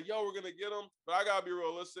be like, yo, we're gonna get them, but I gotta be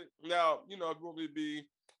realistic. Now, if you want me to be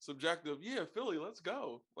subjective, yeah, Philly, let's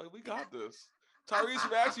go. Like, we got this. Tyrese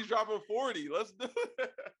Maxey's dropping 40. Let's do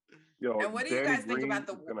it. Yo, and what do you guys think about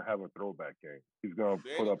the? He's gonna have a throwback game. He's gonna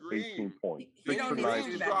put up 18 points. Danny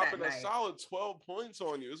Green's dropping a solid 12 points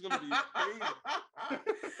on you. It's gonna be crazy.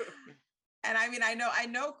 And I mean, I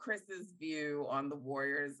know Chris's view on the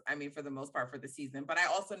Warriors, I mean, for the most part for the season, but I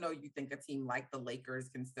also know you think a team like the Lakers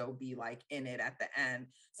can still be like in it at the end.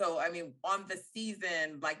 So, I mean, on the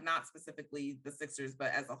season, like not specifically the Sixers,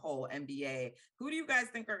 but as a whole NBA, who do you guys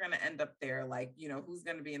think are going to end up there? Like, who's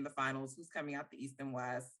going to be in the finals? Who's coming out the East and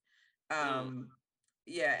West?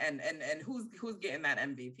 Yeah. And who's getting that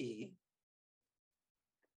MVP?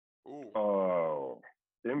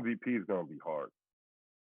 MVP is going to be hard.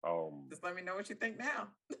 Just let me know what you think now.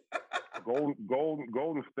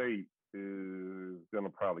 Golden State is going to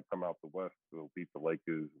probably come out the West. They'll beat the Lakers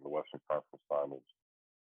in the Western Conference Finals.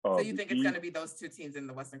 So you think it's going to be those two teams in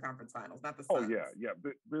the Western Conference Finals, not the Suns? Oh yeah.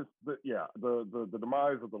 The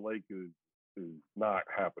demise of the Lakers is not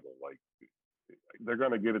happening. Like they're going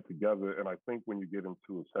to get it together, and I think when you get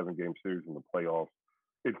into a 7-game series in the playoffs,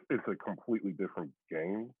 it's a completely different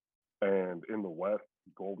game. And in the West,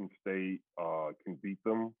 Golden State can beat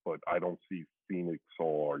them, but I don't see Phoenix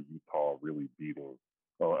or Utah really beating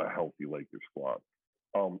a healthy Lakers squad.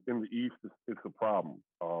 In the East, it's a problem.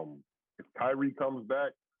 If Kyrie comes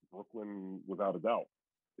back, Brooklyn without a doubt.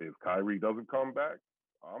 If Kyrie doesn't come back,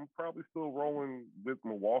 I'm probably still rolling with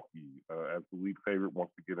Milwaukee as the league favorite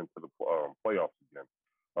once to get into the playoffs again.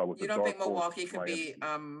 You don't think Milwaukee could be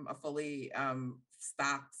a fully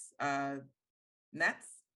stocked Nets?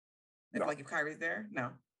 If Kyrie's there?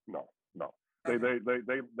 No. Okay.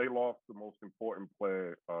 They lost the most important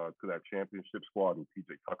player to that championship squad in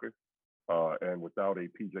PJ Tucker. And without a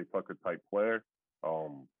PJ Tucker type player, I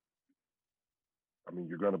mean,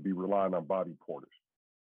 you're going to be relying on Bobby Portis.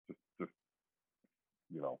 Just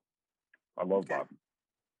I love Bobby.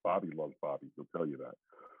 Bobby loves Bobby. He'll tell you that.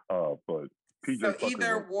 But PJ so Tucker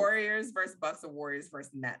either Warriors versus Bucks or Warriors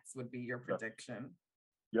versus Nets would be your prediction.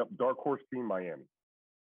 Yep. Dark horse team, Miami.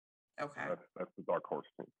 Okay. That's the dark horse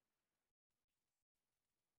team.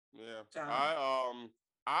 Yeah. John.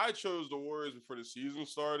 I chose the Warriors before the season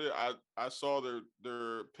started. I saw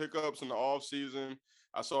their pickups in the offseason.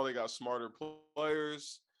 I saw they got smarter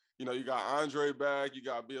players. You got Andre back, you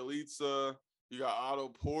got Bielitsa, you got Otto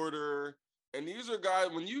Porter. And these are guys,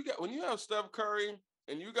 when you have Steph Curry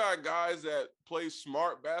and you got guys that play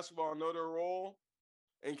smart basketball, know their role,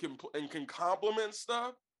 and can complement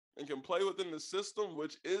stuff and can play within the system,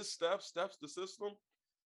 which is Steph's the system.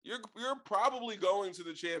 You're probably going to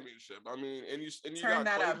the championship. I mean, and you turn got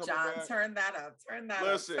that Clay up, John. back. Turn that up.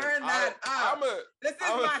 Listen, Turn that up. This is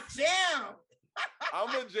my jam. I'm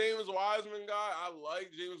a James Wiseman guy. I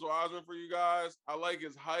like James Wiseman for you guys. I like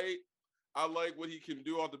his height. I like what he can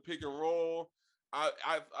do off the pick and roll. I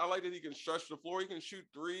like that he can stretch the floor. He can shoot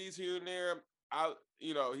threes here and there.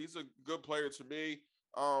 He's a good player to me.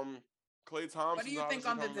 Klay Thompson. What do you think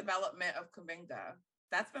on the development of Kuminga?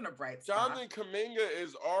 That's been a bright spot. Jonathan Kuminga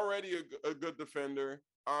is already a good defender.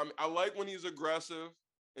 I like when he's aggressive.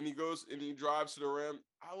 and he goes and he drives to the rim.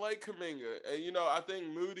 I like Kuminga. And, you know, I think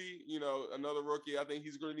Moody, you know, another rookie, I think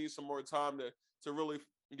he's going to need some more time to really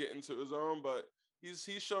get into his own, but he's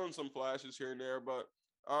shown some flashes here and there. But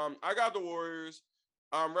I got the Warriors.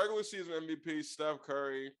 Regular season MVP, Steph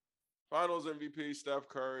Curry. Finals MVP, Steph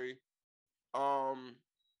Curry. I'm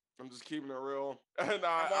just keeping it real. And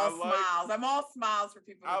I'm all smiles for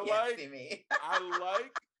people who can't see me. I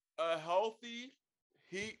like a healthy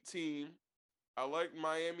Heat team. I like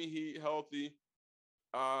Miami Heat healthy.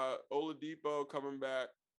 Oladipo coming back,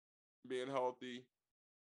 being healthy.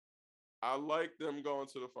 I like them going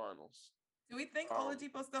to the finals. Do we think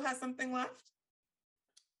Oladipo still has something left?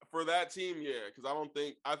 For that team, yeah, because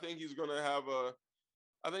I think he's gonna have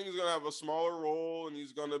a smaller role, and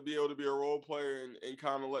he's gonna be able to be a role player and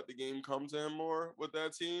kind of let the game come to him more with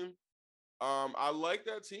that team. I like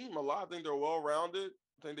that team a lot. I think they're well-rounded.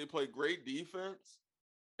 I think they play great defense.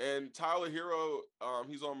 And Tyler Hero,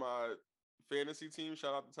 he's on my fantasy team.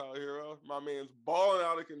 Shout out to Tyler Hero. My man's balling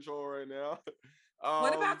out of control right now.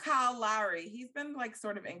 What about Kyle Lowry? He's been like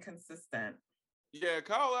sort of inconsistent. Yeah,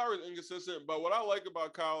 Kyle Lowry is inconsistent, but what I like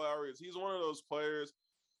about Kyle Lowry is he's one of those players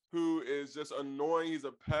who is just annoying. He's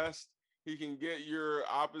a pest. He can get your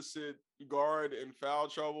opposite guard in foul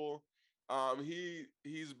trouble.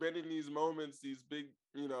 He's been in these moments, these big,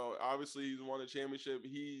 you know, obviously he's won a championship.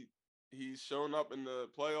 He's shown up in the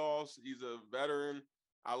playoffs. He's a veteran.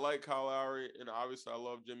 I like Kyle Lowry, and obviously I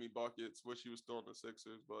love Jimmy Buckets. Wish he was still in the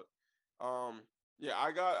Sixers, but yeah,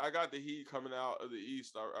 I got the Heat coming out of the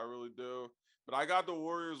East. I really do. But I got the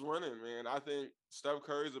Warriors winning, man. I think Steph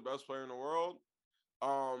Curry is the best player in the world.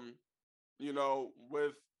 You know,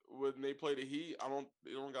 with when they play the Heat,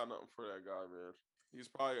 they don't got nothing for that guy, man. He's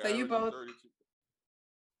probably so you both 32.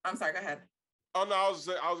 I'm sorry, go ahead. Oh no, I was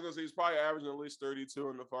gonna say he's probably averaging at least 32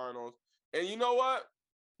 in the finals. And you know what?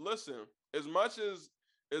 Listen, as much as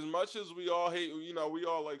we all hate, you know, we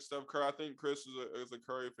all like Steph Curry. I think Chris is a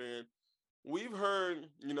Curry fan. We've heard,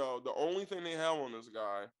 you know, the only thing they have on this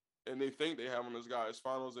guy, and they think they have on this guy, is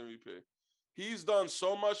Finals MVP. He's done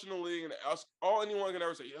so much in the league, and all anyone can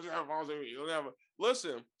ever say, he doesn't have Finals MVP. He doesn't have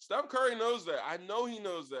Listen, Steph Curry knows that. I know he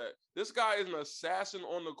knows that. This guy is an assassin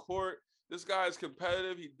on the court. This guy is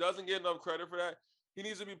competitive. He doesn't get enough credit for that. He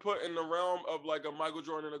needs to be put in the realm of like a Michael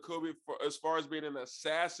Jordan and a Kobe as far as being an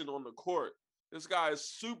assassin on the court. This guy is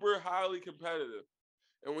super highly competitive.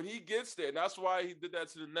 And when he gets there, and that's why he did that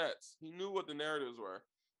to the Nets. He knew what the narratives were.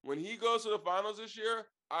 When he goes to the finals this year,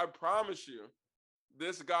 I promise you,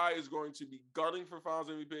 this guy is going to be gunning for Finals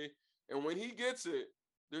MVP. And when he gets it,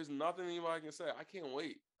 there's nothing anybody can say. I can't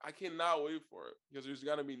wait. I cannot wait for it because there's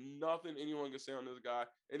got to be nothing anyone can say on this guy.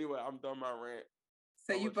 Anyway, I'm done my rant.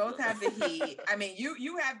 So you both have the Heat. I mean,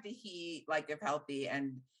 you have the Heat, like if healthy,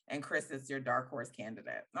 and Chris is your dark horse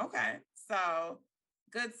candidate. Okay, so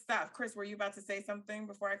good stuff. Chris, were you about to say something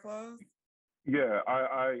before I close? Yeah,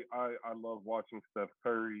 I love watching Steph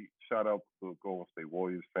Curry. Shout out to Golden State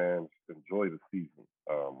Warriors fans. Enjoy the season.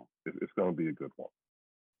 It's going to be a good one.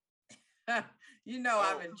 You know,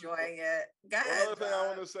 I'm enjoying it. Go ahead. One other thing I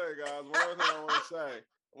want to say, guys.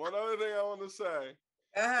 One other thing I want to say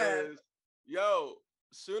is, yo,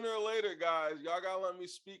 sooner or later, guys, y'all gotta let me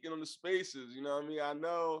speak in on the spaces. You know what I mean? I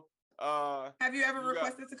know. Have you ever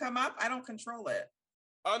requested to come up? I don't control it.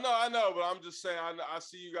 I know, but I'm just saying. I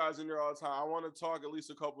see you guys in there all the time. I want to talk at least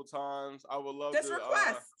a couple times. I would love to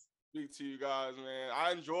speak to you guys, man.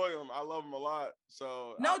 I enjoy them. I love them a lot.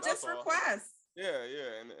 So no, just request. Yeah.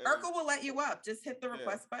 And Urkel will let you up. Just hit the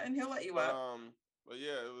request button. He'll let you up. But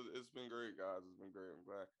yeah, it's been great, guys. It's been great.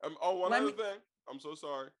 I'm glad. One other thing. I'm so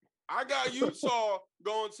sorry. I got Utah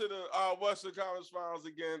going to the Western Conference Finals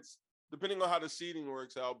against, depending on how the seeding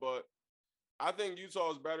works out, but I think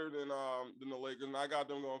Utah is better than the Lakers, and I got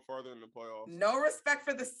them going farther in the playoffs. No respect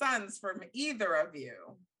for the Suns from either of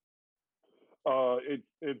you.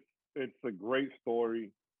 It's a great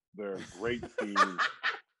story. They're a great team.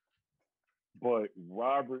 But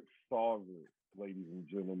Robert Sarver, ladies and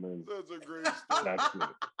gentlemen. That's a great story. That's it.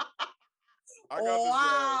 I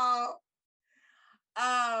got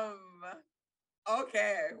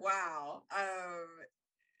okay, wow.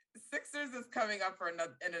 Sixers is coming up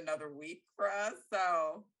in another week for us.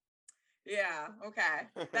 So yeah, okay.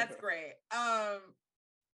 That's great. That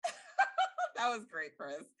was great,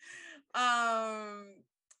 Chris.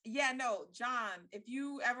 Yeah, no, John, if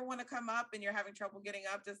you ever want to come up and you're having trouble getting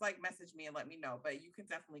up, just like message me and let me know. But you can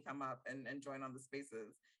definitely come up and join on the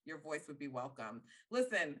spaces. Your voice would be welcome.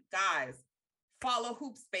 Listen, guys, follow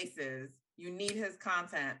Hoop Spaces. You need his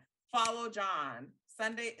content. Follow John.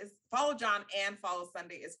 Follow John and follow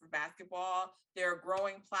Sunday is for Basketball. They're a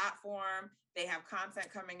growing platform. They have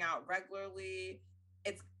content coming out regularly.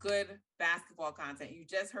 it's good basketball content. You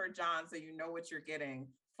just heard John, so you know what you're getting.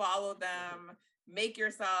 Follow them. Make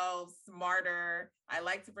yourselves smarter. I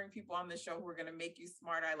like to bring people on the show who are going to make you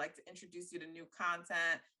smarter. I like to introduce you to new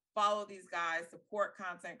content. Follow these guys, support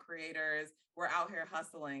content creators. We're out here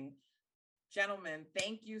hustling. Gentlemen,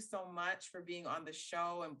 thank you so much for being on the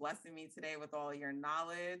show and blessing me today with all your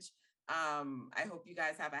knowledge. I hope you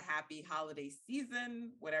guys have a happy holiday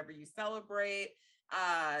season, whatever you celebrate.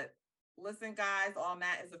 Listen, guys, All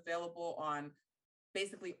Nat is available on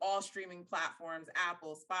basically all streaming platforms,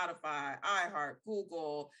 Apple, Spotify, iHeart,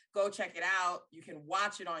 Google. Go check it out. You can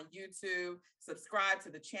watch it on YouTube, subscribe to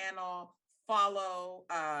the channel, follow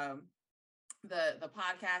the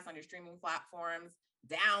podcast on your streaming platforms,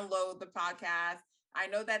 download the podcast. I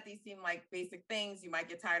know that these seem like basic things. You might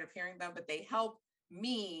get tired of hearing them, but they help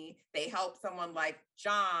me. They help someone like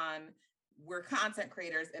John. We're content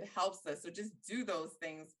creators. It helps us. So just do those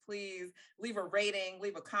things. Please leave a rating,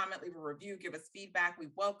 leave a comment, leave a review, give us feedback. We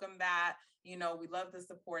welcome that. You know, we love the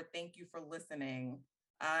support. Thank you for listening.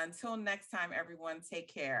 Until next time, everyone,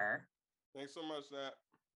 take care. Thanks so much, Nat.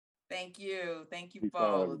 Thank you. Thank you Peace both.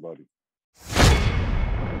 out, everybody.